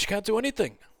 she can't do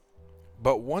anything.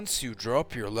 But once you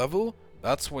drop your level,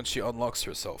 that's when she unlocks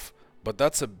herself. But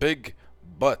that's a big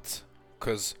but,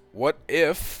 because what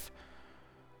if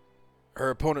her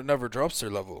opponent never drops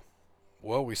their level?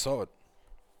 Well, we saw it.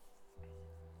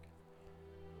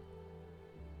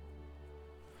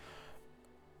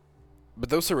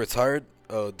 Badosa retired,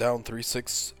 down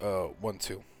 3-6,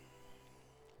 1-2.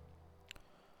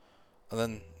 And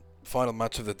then final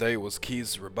match of the day was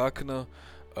Keys Rybakina.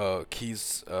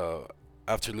 Keys,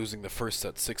 after losing the first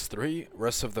set 6-3,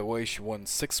 rest of the way she won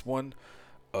 6-1,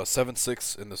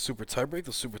 7-6 in the super tiebreak.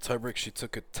 The super tiebreak she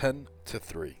took it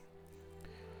 10-3.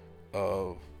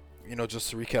 Just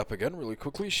to recap again really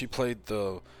quickly, she played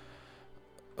um,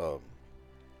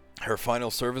 her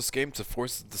final service game to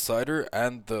force the decider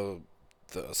and to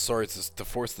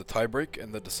force the tiebreak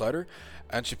in the decider,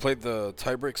 and she played the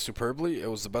tiebreak superbly. It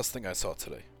was the best thing I saw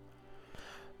today.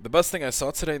 The best thing I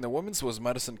saw today in the women's was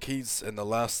Madison Keys in the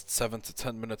last 7 to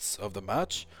 10 minutes of the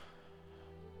match.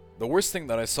 The worst thing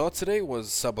that I saw today was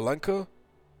Sabalenka,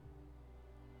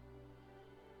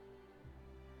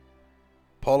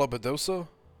 Paula Badosa,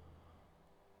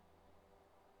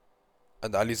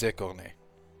 and Alizé Cornet.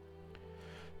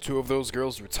 Two of those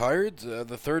girls retired.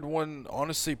 The third one,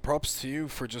 honestly, props to you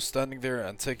for just standing there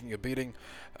and taking a beating.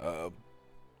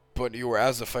 But you were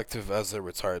as effective as a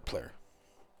retired player.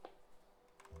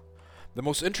 The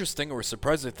most interesting or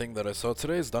surprising thing that I saw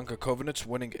today is Danka Kovinic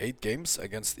winning 8 games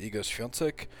against Iga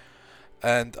Świątek.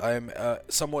 And I'm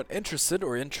somewhat interested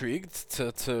or intrigued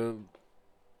to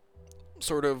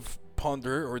sort of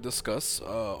ponder or discuss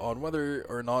on whether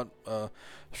or not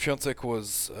Świątek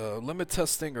was limit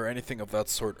testing or anything of that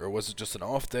sort, or was it just an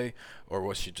off day, or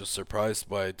was she just surprised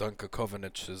by Danka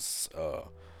Kovinic's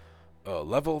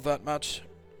level that match?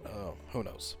 Who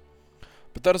knows?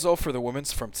 But that is all for the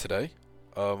women's from today.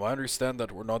 I understand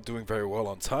that we're not doing very well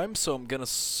on time, so I'm gonna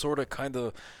sort of kind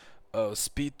of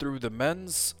speed through the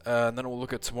men's, and then we'll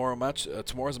look at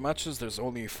tomorrow's matches. There's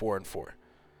only 4 and 4.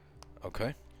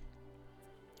 Okay.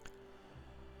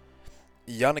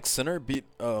 Yannick Sinner beat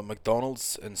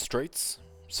McDonald's in straights,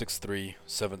 6-3,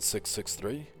 7-6,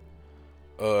 6-3.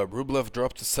 Rublev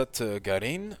dropped a set to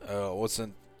Garin.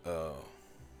 Wasn't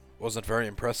very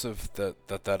impressive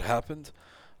that happened.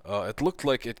 It looked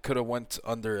like it could have went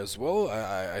under as well.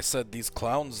 I said these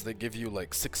clowns, they give you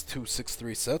like 6-2,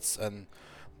 6-3 sets, and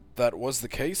that was the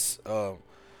case.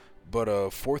 But a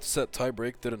fourth set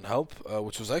tiebreak didn't help,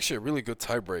 which was actually a really good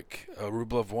tiebreak.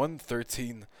 Rublev won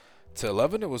 13-11.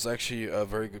 It was actually a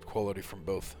very good quality from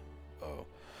both.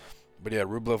 But yeah,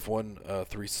 Rublev won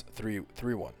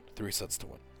 3-1, 3 sets to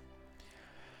win.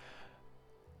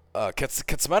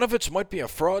 Kecmanovic might be a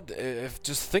fraud. If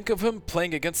just think of him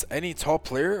playing against any top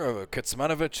player,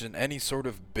 Kecmanovic in any sort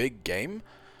of big game,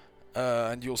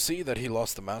 and you'll see that he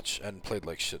lost the match and played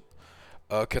like shit.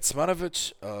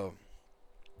 Kecmanovic,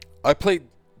 I played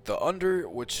the under,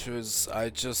 which was I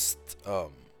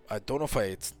don't know if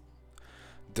I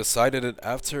decided it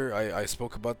after I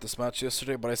spoke about this match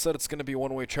yesterday, but I said it's gonna be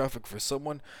one-way traffic for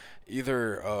someone.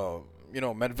 Either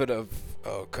Medvedev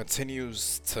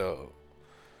continues to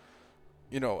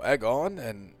egg on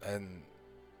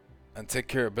and take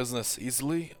care of business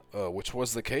easily, which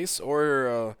was the case,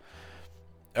 or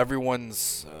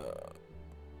everyone's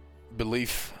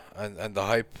belief and the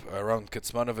hype around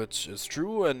Kecmanovic is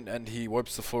true, and he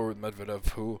wipes the floor with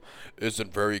Medvedev, who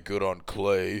isn't very good on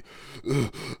clay.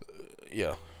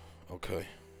 Yeah, okay.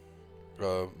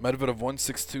 Medvedev won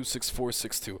 6-2, 6-4,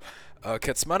 6-2.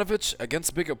 Kecmanovic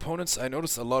against big opponents, I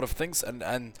noticed a lot of things, and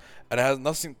it has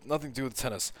nothing to do with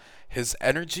tennis. His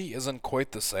energy isn't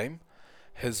quite the same.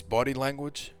 His body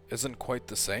language isn't quite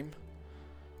the same.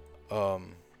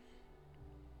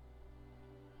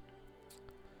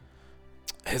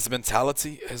 His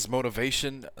mentality, his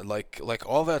motivation, like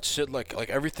all that shit, like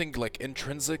everything, like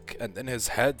intrinsic and in his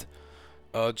head.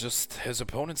 Just his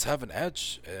opponents have an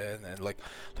edge, and like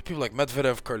people like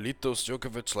Medvedev, Carlitos,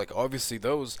 Djokovic, like obviously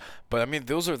those, but I mean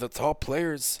those are the top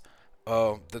players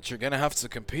that you're gonna have to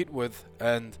compete with,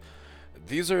 and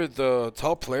these are the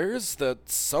top players that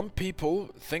some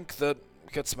people think that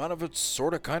Kecmanovic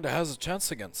sort of kind of has a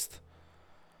chance against.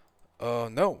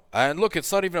 No, and look,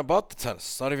 it's not even about the tennis.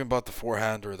 It's not even about the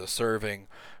forehand or the serving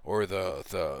or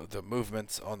the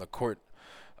movement on the court.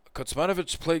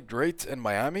 Kecmanovic played great in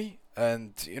Miami.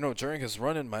 And, during his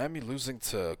run in Miami, losing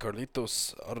to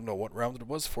Carlitos, I don't know what round it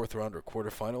was, 4th round or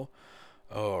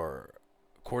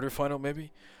quarterfinal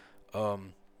maybe.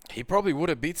 He probably would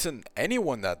have beaten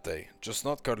anyone that day, just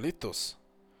not Carlitos.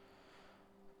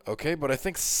 Okay, but I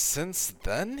think since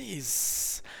then,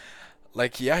 he's...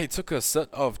 Like, yeah, he took a set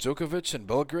of Djokovic in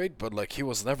Belgrade, but, like, he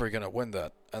was never gonna win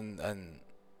that. And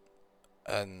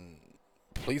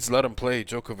please let him play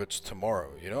Djokovic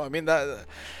tomorrow, I mean,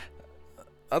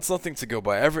 that's nothing to go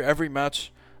by. Every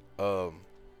match,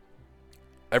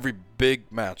 every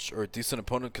big match or decent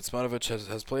opponent Kecmanovic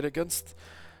has played against,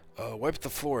 wiped the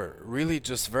floor. Really,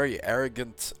 just very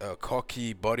arrogant,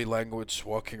 cocky body language,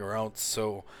 walking around.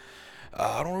 So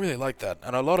I don't really like that,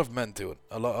 and a lot of men do it.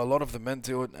 A lot of the men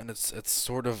do it, and it's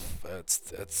sort of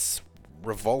it's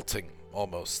revolting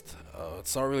almost.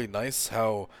 It's not really nice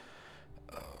how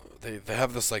they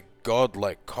have this like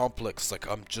godlike complex, like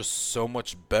I'm just so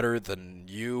much better than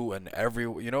you and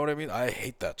you know what I mean? I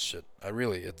hate that shit. I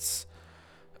really, it's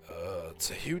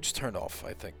a huge turn off,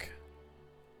 I think.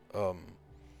 Um,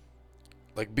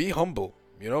 like be humble,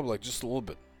 you know, like just a little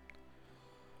bit.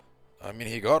 I mean,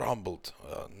 he got humbled,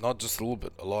 not just a little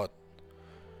bit, a lot.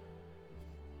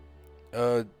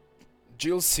 Uh,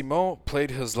 Gilles Simon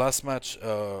played his last match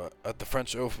at the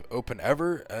French Open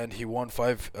ever, and he won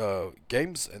 5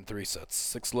 games in 3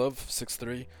 sets. 6-love,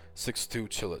 6-3, 6-2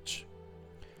 Chilich.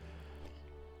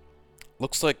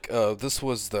 Looks like this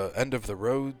was the end of the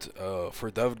road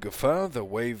for David Goffin. The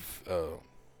wave,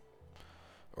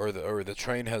 or the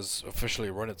train has officially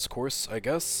run its course, I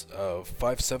guess.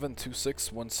 5-7,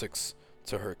 2-6, 1-6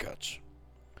 to her catch.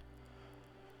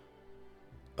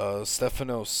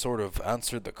 Stefano sort of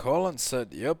answered the call and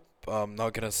said, "Yep, I'm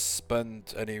not gonna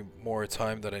spend any more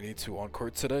time than I need to on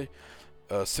court today."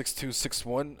 6-2,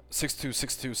 6-1, 6-2,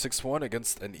 6-2, 6-1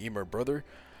 against an Emer brother.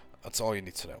 That's all you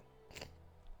need to know.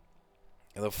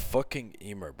 And the fucking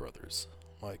Emer brothers.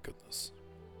 My goodness.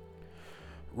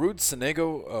 Rude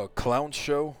Senego, clown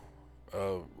show.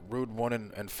 Rude 1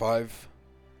 and 5.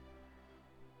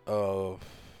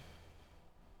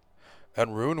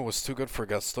 And Rune was too good for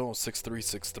Gaston, 6-3,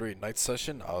 6-3. Night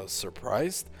session, I was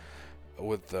surprised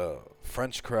with the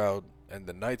French crowd and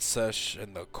the night sesh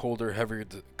and the colder, heavier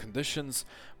conditions,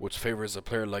 which favors a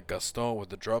player like Gaston with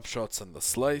the drop shots and the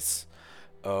slice.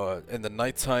 In the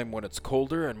nighttime when it's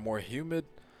colder and more humid,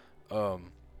 the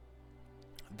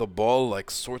ball like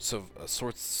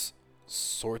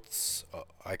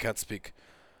I can't speak,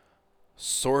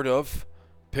 sort of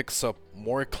picks up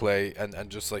more clay and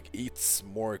just like eats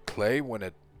more clay when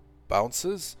it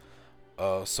bounces.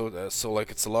 So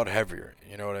like it's a lot heavier,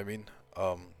 you know what I mean?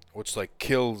 Which like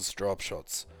kills drop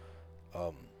shots.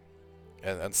 Um,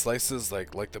 and slices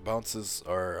like the bounces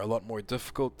are a lot more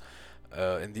difficult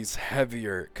in these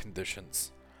heavier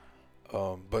conditions.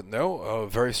 But no,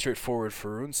 very straightforward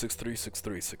for Rune, 6-3,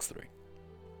 6-3, 6-3.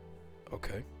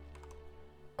 Okay.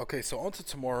 Okay, so on to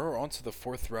tomorrow, on to the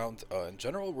fourth round. In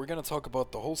general, we're gonna talk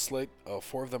about the whole slate.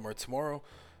 4 of them are tomorrow.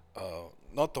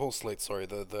 Not the whole slate, sorry,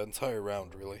 the entire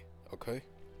round, really. Okay.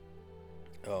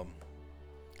 Um,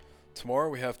 Tomorrow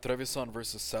we have Trevisan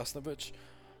versus Sasnovich.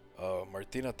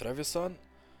 Martina Trevisan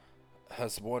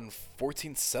has won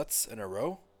 14 sets in a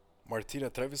row. Martina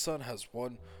Trevisan has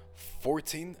won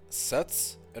 14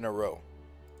 sets in a row.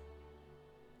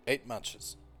 8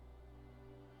 matches.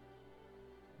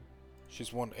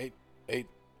 She's won eight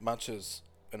matches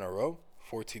in a row,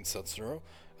 14 sets in a row.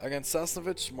 Against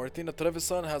Sasnovich, Martina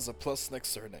Trevisan has a plus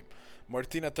next to her name.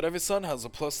 Martina Trevisan has a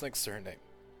plus next to her name.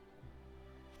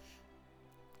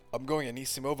 I'm going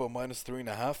Anisimova minus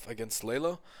 3.5 against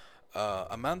Layla.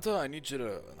 Amanda, I need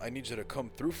you to come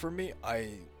through for me.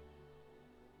 I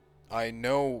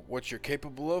know what you're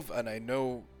capable of, and I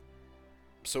know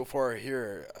so far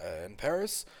here in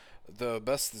Paris, the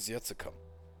best is yet to come.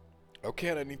 Okay,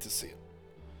 and I need to see it.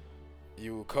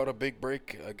 You caught a big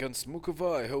break against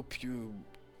Mukova. I hope you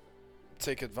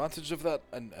take advantage of that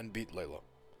and beat Layla.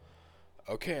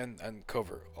 Okay, and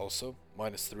cover also.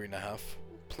 Minus 3.5.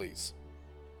 Please.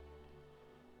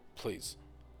 Please.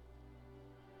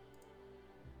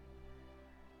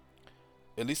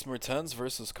 Elise Mertens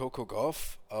versus Coco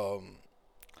Gauff.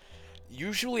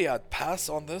 Usually I'd pass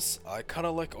on this. I kind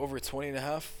of like over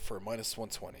 20.5 for minus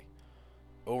 120.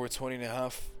 Over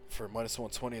 20.5 for minus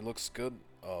 120 looks good.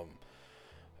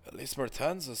 At least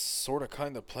Mertens is sort of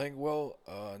kind of playing well,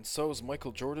 and so is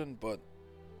Michael Jordan, but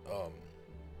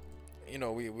you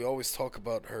know, we always talk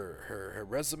about her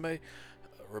resume.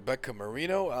 Rebecca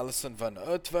Marino, Alison van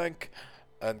Uitvank,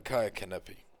 and Kaya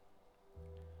Kanepi.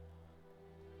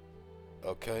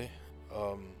 Okay.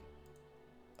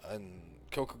 And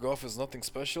Coco Gauff is nothing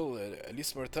special.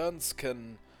 Elise Mertens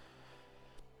can...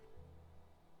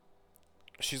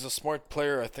 She's a smart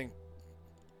player. I think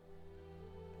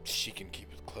she can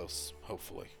keep it close,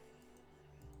 hopefully.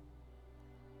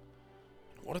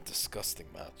 What a disgusting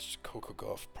match. Coco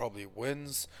Gauff probably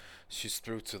wins. She's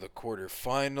through to the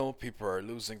quarterfinal. People are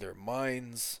losing their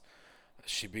minds.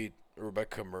 She beat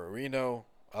Rebecca Marino,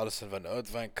 Alison van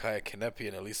Uitvank, Kaya Kanepi,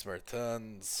 and Elise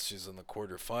Mertens. She's in the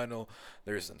quarterfinal.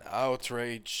 There's an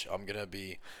outrage. I'm gonna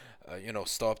be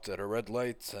stopped at a red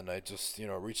light, and I just,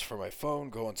 reach for my phone,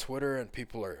 go on Twitter, and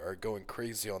people are going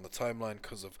crazy on the timeline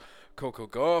because of Coco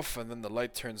Gauff, and then the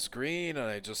light turns green, and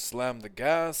I just slam the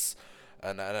gas,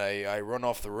 and I run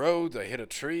off the road, I hit a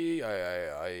tree,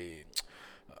 I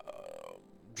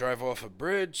drive off a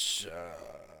bridge,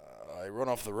 I run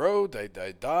off the road,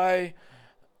 I die.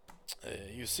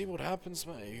 You see what happens,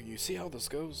 man? You see how this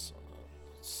goes?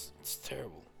 It's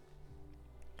terrible.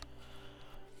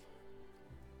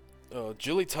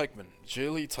 Jilly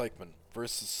Teichman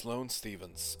versus Sloane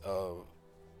Stevens.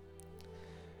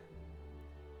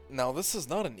 Now this is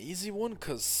not an easy one,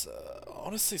 cause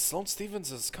honestly, Sloane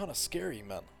Stevens is kind of scary,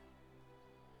 man.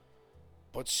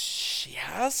 But she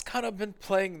has kind of been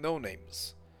playing no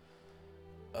names.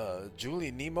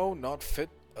 Julie Nemo not fit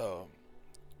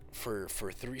for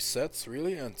 3 sets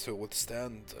really, and to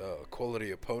withstand a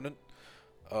quality opponent,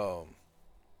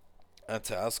 and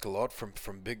to ask a lot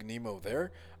from Big Nemo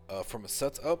there. From a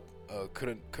set up,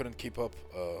 couldn't keep up.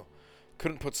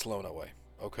 Couldn't put Sloane away.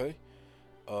 Okay.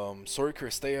 Sorry,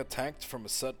 Kirstea tanked from a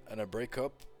set and a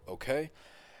breakup. Okay.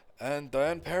 And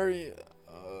Diane Parry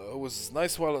was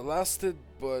nice while it lasted,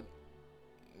 but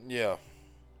yeah.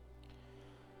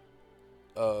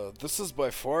 This is by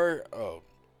far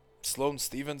Sloane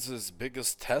Stevens'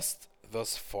 biggest test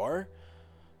thus far.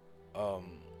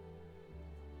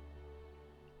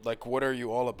 Like, what are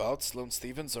you all about, Sloane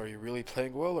Stevens? Are you really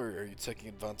playing well, or are you taking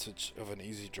advantage of an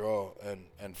easy draw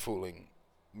and fooling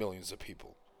millions of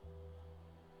people?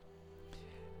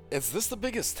 Is this the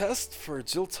biggest test for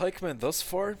Jill Teichman thus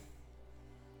far?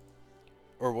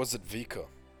 Or was it Vika?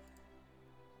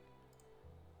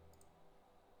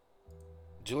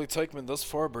 Julie Teichman thus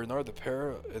far, Bernard the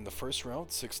pair in the first round,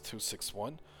 6-2,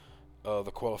 6-1.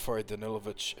 The qualifier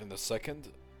Danilovic in the second,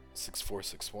 6-4,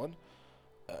 6-1.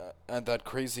 And that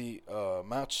crazy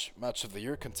match of the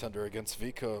year contender against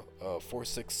Vika,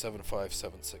 4-6, 7-5,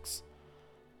 7-6.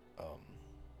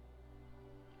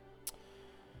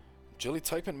 Julie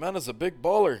Teichman, man, is a big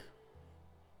baller.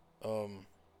 And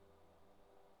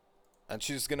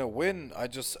she's gonna win. I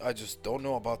just don't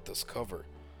know about this cover.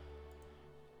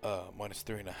 Minus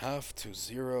 3.5 to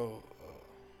 0.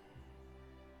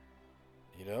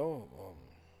 I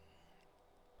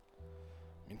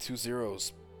mean, 2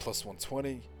 zeros plus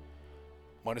 120.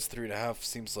 Minus 3.5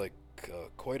 seems like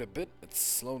quite a bit. It's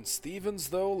Sloane Stevens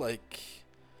though. Like,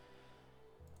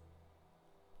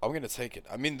 I'm gonna take it.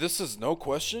 I mean, this is no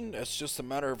question. It's just a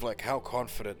matter of like how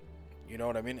confident. You know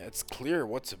what I mean? It's clear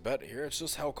what to bet here. It's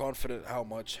just how confident, how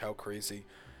much, how crazy.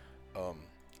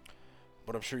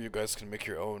 But I'm sure you guys can make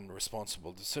your own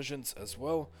responsible decisions as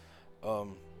well.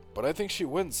 But I think she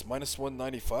wins. Minus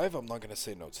 195. I'm not going to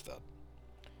say no to that.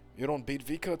 You don't beat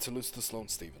Vika to lose to Sloane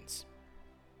Stevens.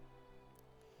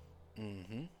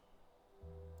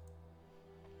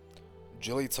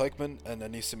 Jilly Teichman and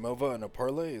Anisimova in a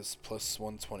parlay is plus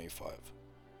 125.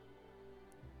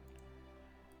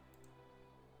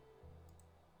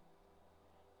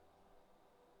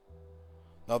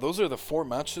 Now those are the 4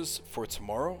 matches for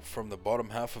tomorrow from the bottom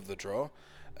half of the draw,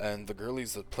 and the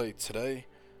girlies that played today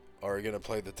are going to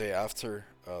play the day after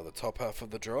the top half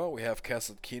of the draw. We have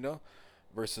Kasatkina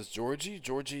versus Georgie.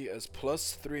 Georgie is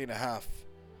plus 3.5.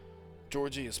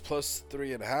 Georgie is plus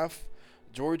 3.5.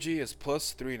 Georgie is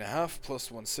plus 3.5,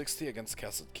 plus 160 against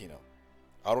Kasatkina.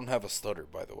 I don't have a stutter,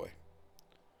 by the way.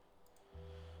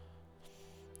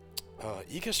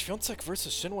 Iga Świątek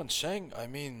versus Xinwen Shang. I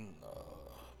mean,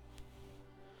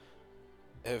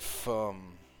 if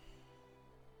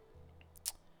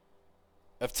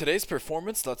today's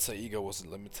performance, let's say Iga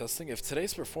wasn't limit testing, if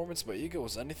today's performance by Iga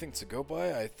was anything to go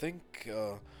by, I think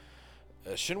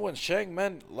Xinwen Shang,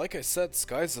 man, like I said,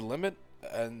 sky's the limit,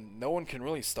 and no one can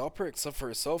really stop her except for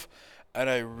herself, and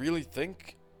I really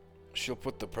think she'll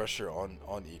put the pressure on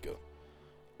Iga.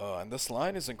 And this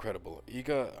line is incredible.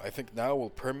 Iga, I think now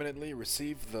will permanently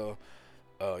receive the,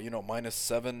 minus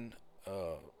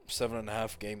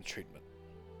 7.5 game treatment.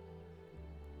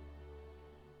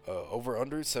 Over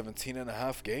under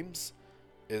 17.5 games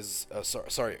is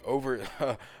over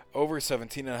over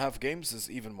 17.5 games is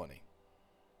even money.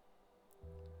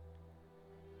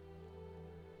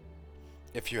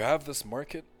 If you have this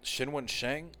market, Xinwen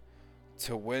Shang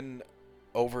to win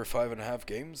over 5.5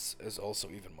 games is also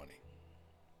even money.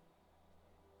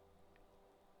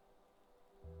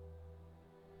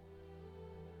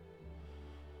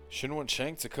 Xinwen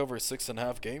Shang to cover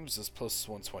 6.5 games is plus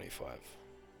 125.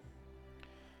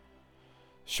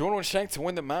 Xinwen Shang to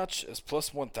win the match is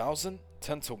plus 1,000,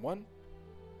 10 to 1.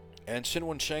 And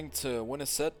Xinwen Shang to win a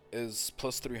set is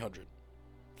plus 300,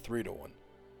 3 to 1.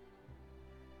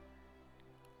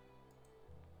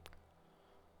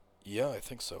 Yeah, I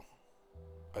think so.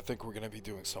 I think we're gonna be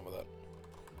doing some of that.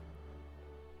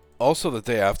 Also, the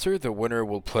day after, the winner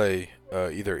will play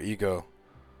either Iga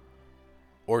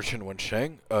or Chen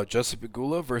Wensheng, Jessie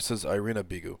Pegula versus Irina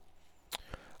Bigu.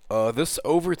 This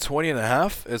over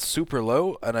 20.5 is super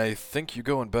low, and I think you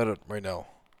go and bet it right now.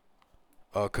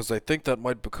 Because I think that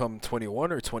might become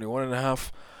 21 or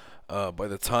 21.5 by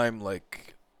the time,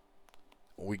 like,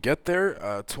 we get there.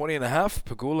 20.5,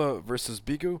 Pegula versus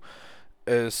Bigu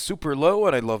is super low,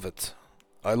 and I love it.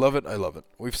 I love it, I love it.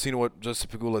 We've seen what Jessie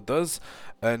Pegula does,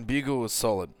 and Bigu is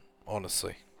solid,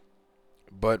 honestly.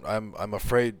 But I'm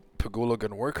afraid Pegula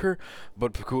can work her,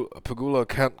 but Pegula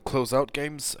can't close out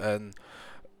games, and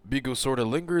Bigu sort of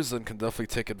lingers and can definitely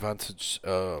take advantage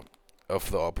of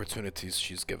the opportunities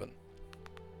she's given.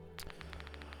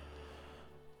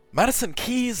 Madison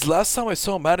Keys, last time I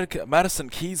saw Madison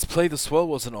Keys play this well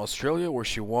was in Australia, where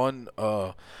she won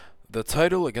the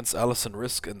title against Alison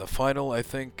Risk in the final, I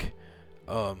think.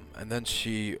 And then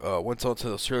she went on to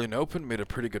the Australian Open, made a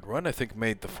pretty good run. I think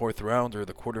made the 4th round or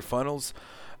the quarterfinals.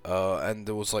 And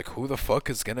it was like, who the fuck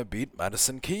is gonna beat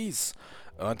Madison Keys?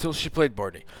 Until she played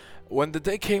Barty. When the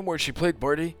day came where she played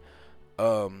Barty,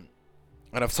 and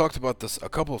I've talked about this a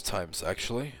couple of times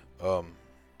actually.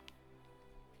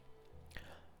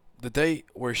 The day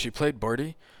where she played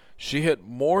Barty, she hit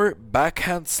more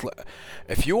backhand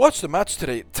If you watch the match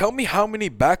today, tell me how many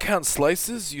backhand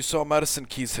slices you saw Madison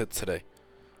Keys hit today.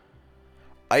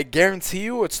 I guarantee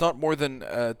you it's not more than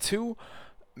 2,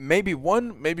 maybe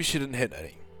 1, maybe she didn't hit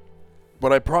any.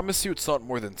 But I promise you it's not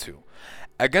more than 2.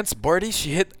 Against Barty,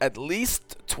 she hit at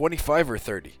least 25 or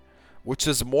 30, which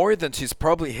is more than she's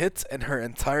probably hit in her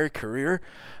entire career.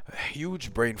 A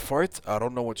huge brain fart. I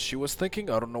don't know what she was thinking.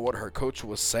 I don't know what her coach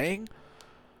was saying.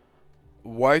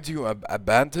 Why do you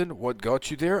abandon what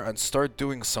got you there and start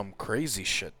doing some crazy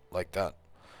shit like that?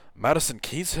 Madison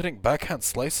Keys hitting backhand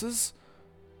slices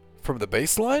from the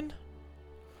baseline?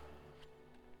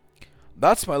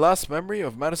 That's my last memory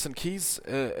of Madison Keys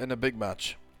in a big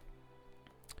match.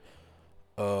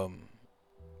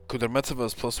 Kudermetova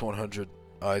is plus 100.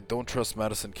 I don't trust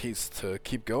Madison Keys to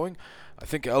keep going. I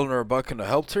think Elena Rybakina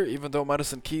helped her, even though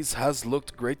Madison Keys has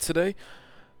looked great today.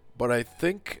 But I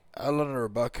think Elena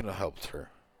Rybakina helped her.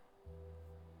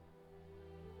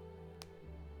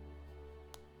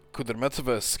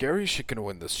 Kudermetova is scary. She can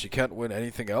win this. She can't win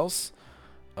anything else.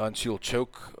 And she'll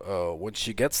choke when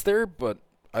she gets there, but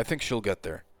I think she'll get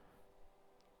there.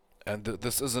 And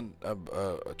this isn't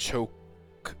a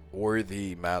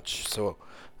choke-worthy match, so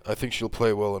I think she'll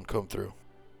play well and come through.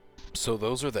 So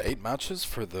those are the 8 matches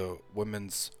for the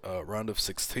women's round of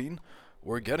 16.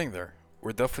 We're getting there.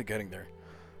 We're definitely getting there.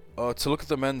 To look at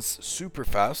the men's super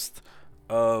fast,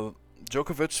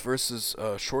 Djokovic versus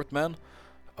Shortman.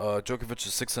 Djokovic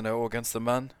is 6-0 against the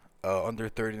man. Under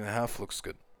 30.5 looks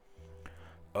good.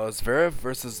 Zverev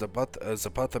versus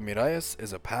Zapata Miralles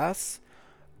is a pass.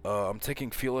 I'm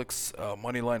taking Felix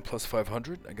moneyline plus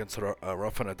 500 against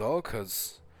Rafa Nadal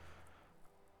because,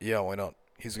 yeah, why not?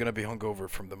 He's gonna be hungover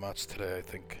from the match today, I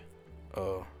think.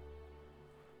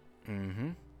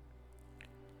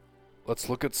 Let's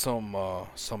look at some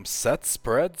set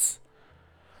spreads.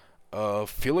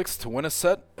 Felix to win a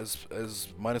set is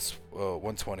minus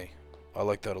 120. I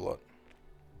like that a lot.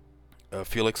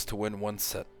 Felix to win 1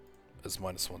 set is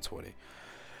minus 120.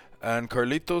 And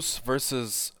Carlitos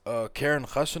versus Karen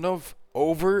Khachanov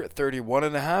over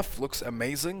 31.5 looks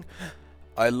amazing.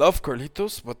 I love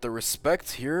Carlitos, but the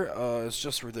respect here is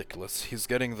just ridiculous. He's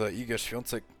getting the Iga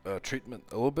Świątek treatment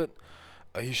a little bit.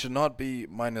 He should not be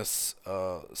minus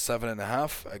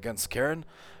 7.5 against Karen,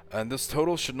 and this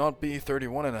total should not be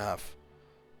 31.5.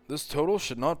 This total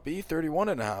should not be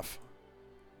 31.5.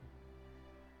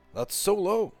 That's so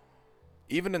low.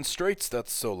 Even in straights,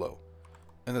 that's so low.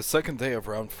 In the second day of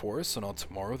round 4, so not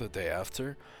tomorrow, the day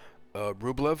after,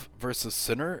 Rublev versus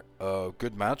Sinner,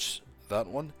 good match, that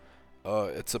one.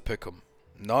 It's a pick'em.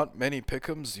 Not many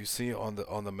pick'ems you see on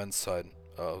the men's side,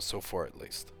 so far at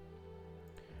least.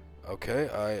 Okay,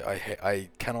 I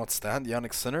cannot stand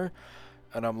Yannick Sinner,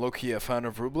 and I'm low-key a fan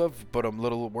of Rublev, but I'm a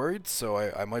little worried, so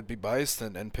I might be biased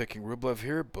in picking Rublev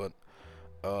here, but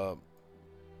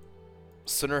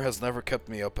Sinner has never kept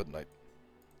me up at night.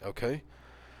 Okay?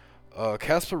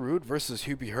 Casper Ruud versus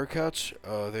Hubie Hurkacz.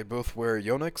 They both wear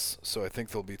Yonex, so I think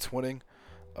they'll be twinning.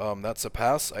 That's a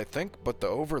pass, I think, but the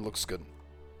over looks good.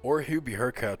 Or Hubie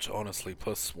Hurkacz, honestly,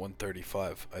 plus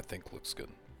 135, I think looks good.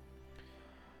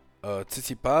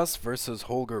 Tsitsipas versus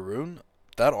Holger Rune.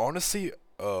 That honestly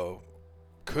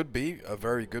could be a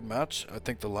very good match. I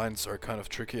think the lines are kind of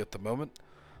tricky at the moment.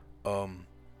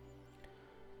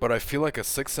 But I feel like a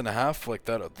 6.5, like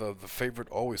that, the favorite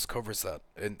always covers that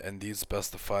in these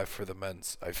best of five for the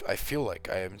men's. I feel like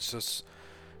I am just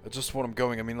what I'm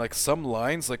going. I mean, like some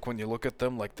lines, like when you look at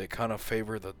them, like they kind of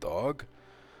favor the dog.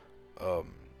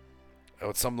 Um,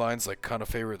 some lines like kind of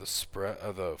favor the spread,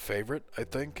 the favorite. I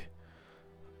think.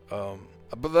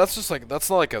 But that's just like that's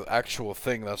not like an actual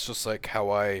thing. That's just like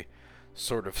how I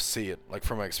sort of see it, like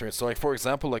from my experience. So, like for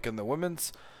example, like in the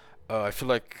women's, I feel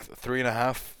like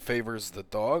 3.5 favors the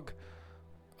dog,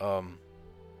 um,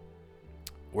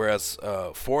 whereas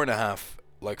 4.5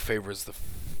 like favors the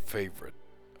favorite,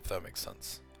 if that makes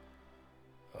sense.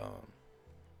 Um,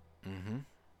 hmm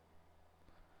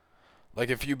Like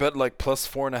if you bet like plus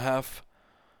 4.5,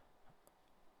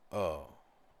 uh,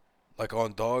 like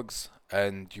on dogs,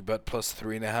 and you bet plus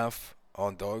 3.5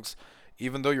 on dogs,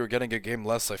 even though you're getting a game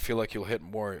less, I feel like you'll hit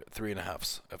more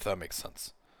 3.5s, if that makes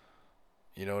sense.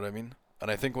 You know what I mean? And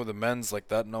I think with the men's, like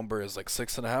that number is like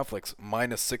 6.5, like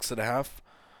minus 6.5,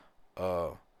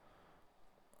 uh,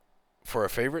 for a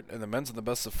favorite in the men's in the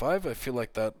best of five. I feel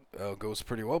like that goes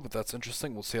pretty well, but that's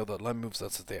interesting. We'll see how that line moves.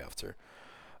 That's the day after.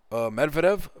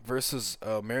 Medvedev versus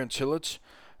Marin Cilic.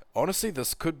 Honestly,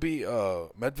 this could be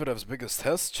Medvedev's biggest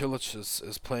test. Cilic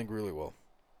is playing really well.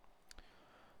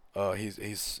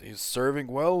 He's serving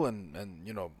well and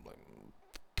like,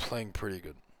 playing pretty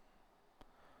good.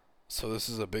 So this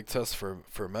is a big test for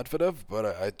Medvedev, but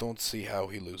I don't see how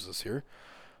he loses here.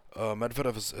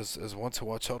 Medvedev is one to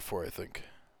watch out for, I think.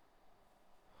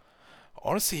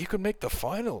 Honestly, he could make the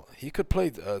final. He could play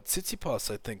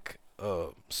Tsitsipas, I think,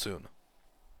 soon.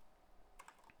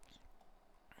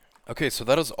 Okay, so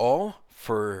that is all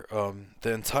for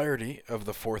the entirety of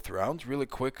the fourth round. Really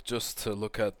quick, just to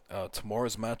look at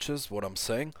tomorrow's matches, what I'm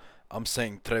saying. I'm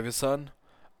saying Trevisan.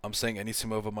 I'm saying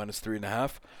Anisimova minus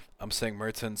 3.5. I'm saying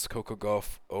Mertens Coco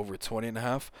Gauff over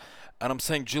 20.5. And I'm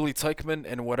saying Julie Teichmann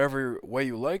in whatever way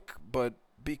you like, but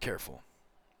be careful.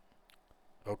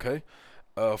 Okay?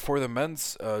 For the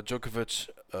men's, Djokovic,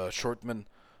 Shortman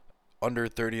under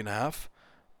 30.5.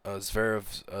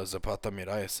 Zverev, Zapata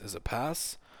Miralles is a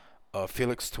pass.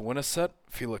 Felix to win a set,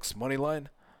 Felix moneyline,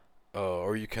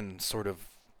 or you can sort of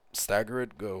stagger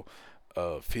it. Go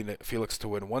Felix to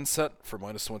win one set for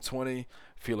minus 120,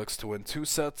 Felix to win two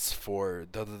sets for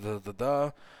da da da da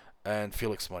da, and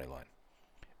Felix moneyline.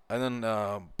 And then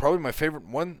probably my favorite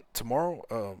one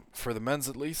tomorrow, for the men's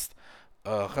at least,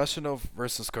 Khashinov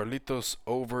versus Carlitos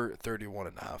over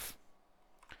 31.5.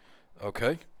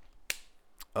 Okay.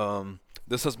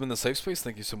 This has been the Safe Space.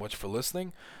 Thank you so much for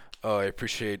listening. I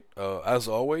appreciate, as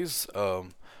always,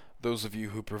 those of you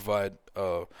who provide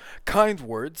kind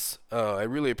words. I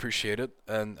really appreciate it,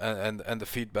 and the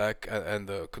feedback and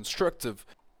the constructive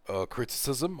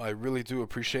criticism. I really do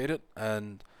appreciate it.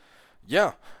 And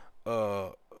yeah,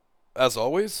 as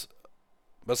always,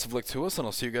 best of luck to us, and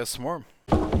I'll see you guys tomorrow.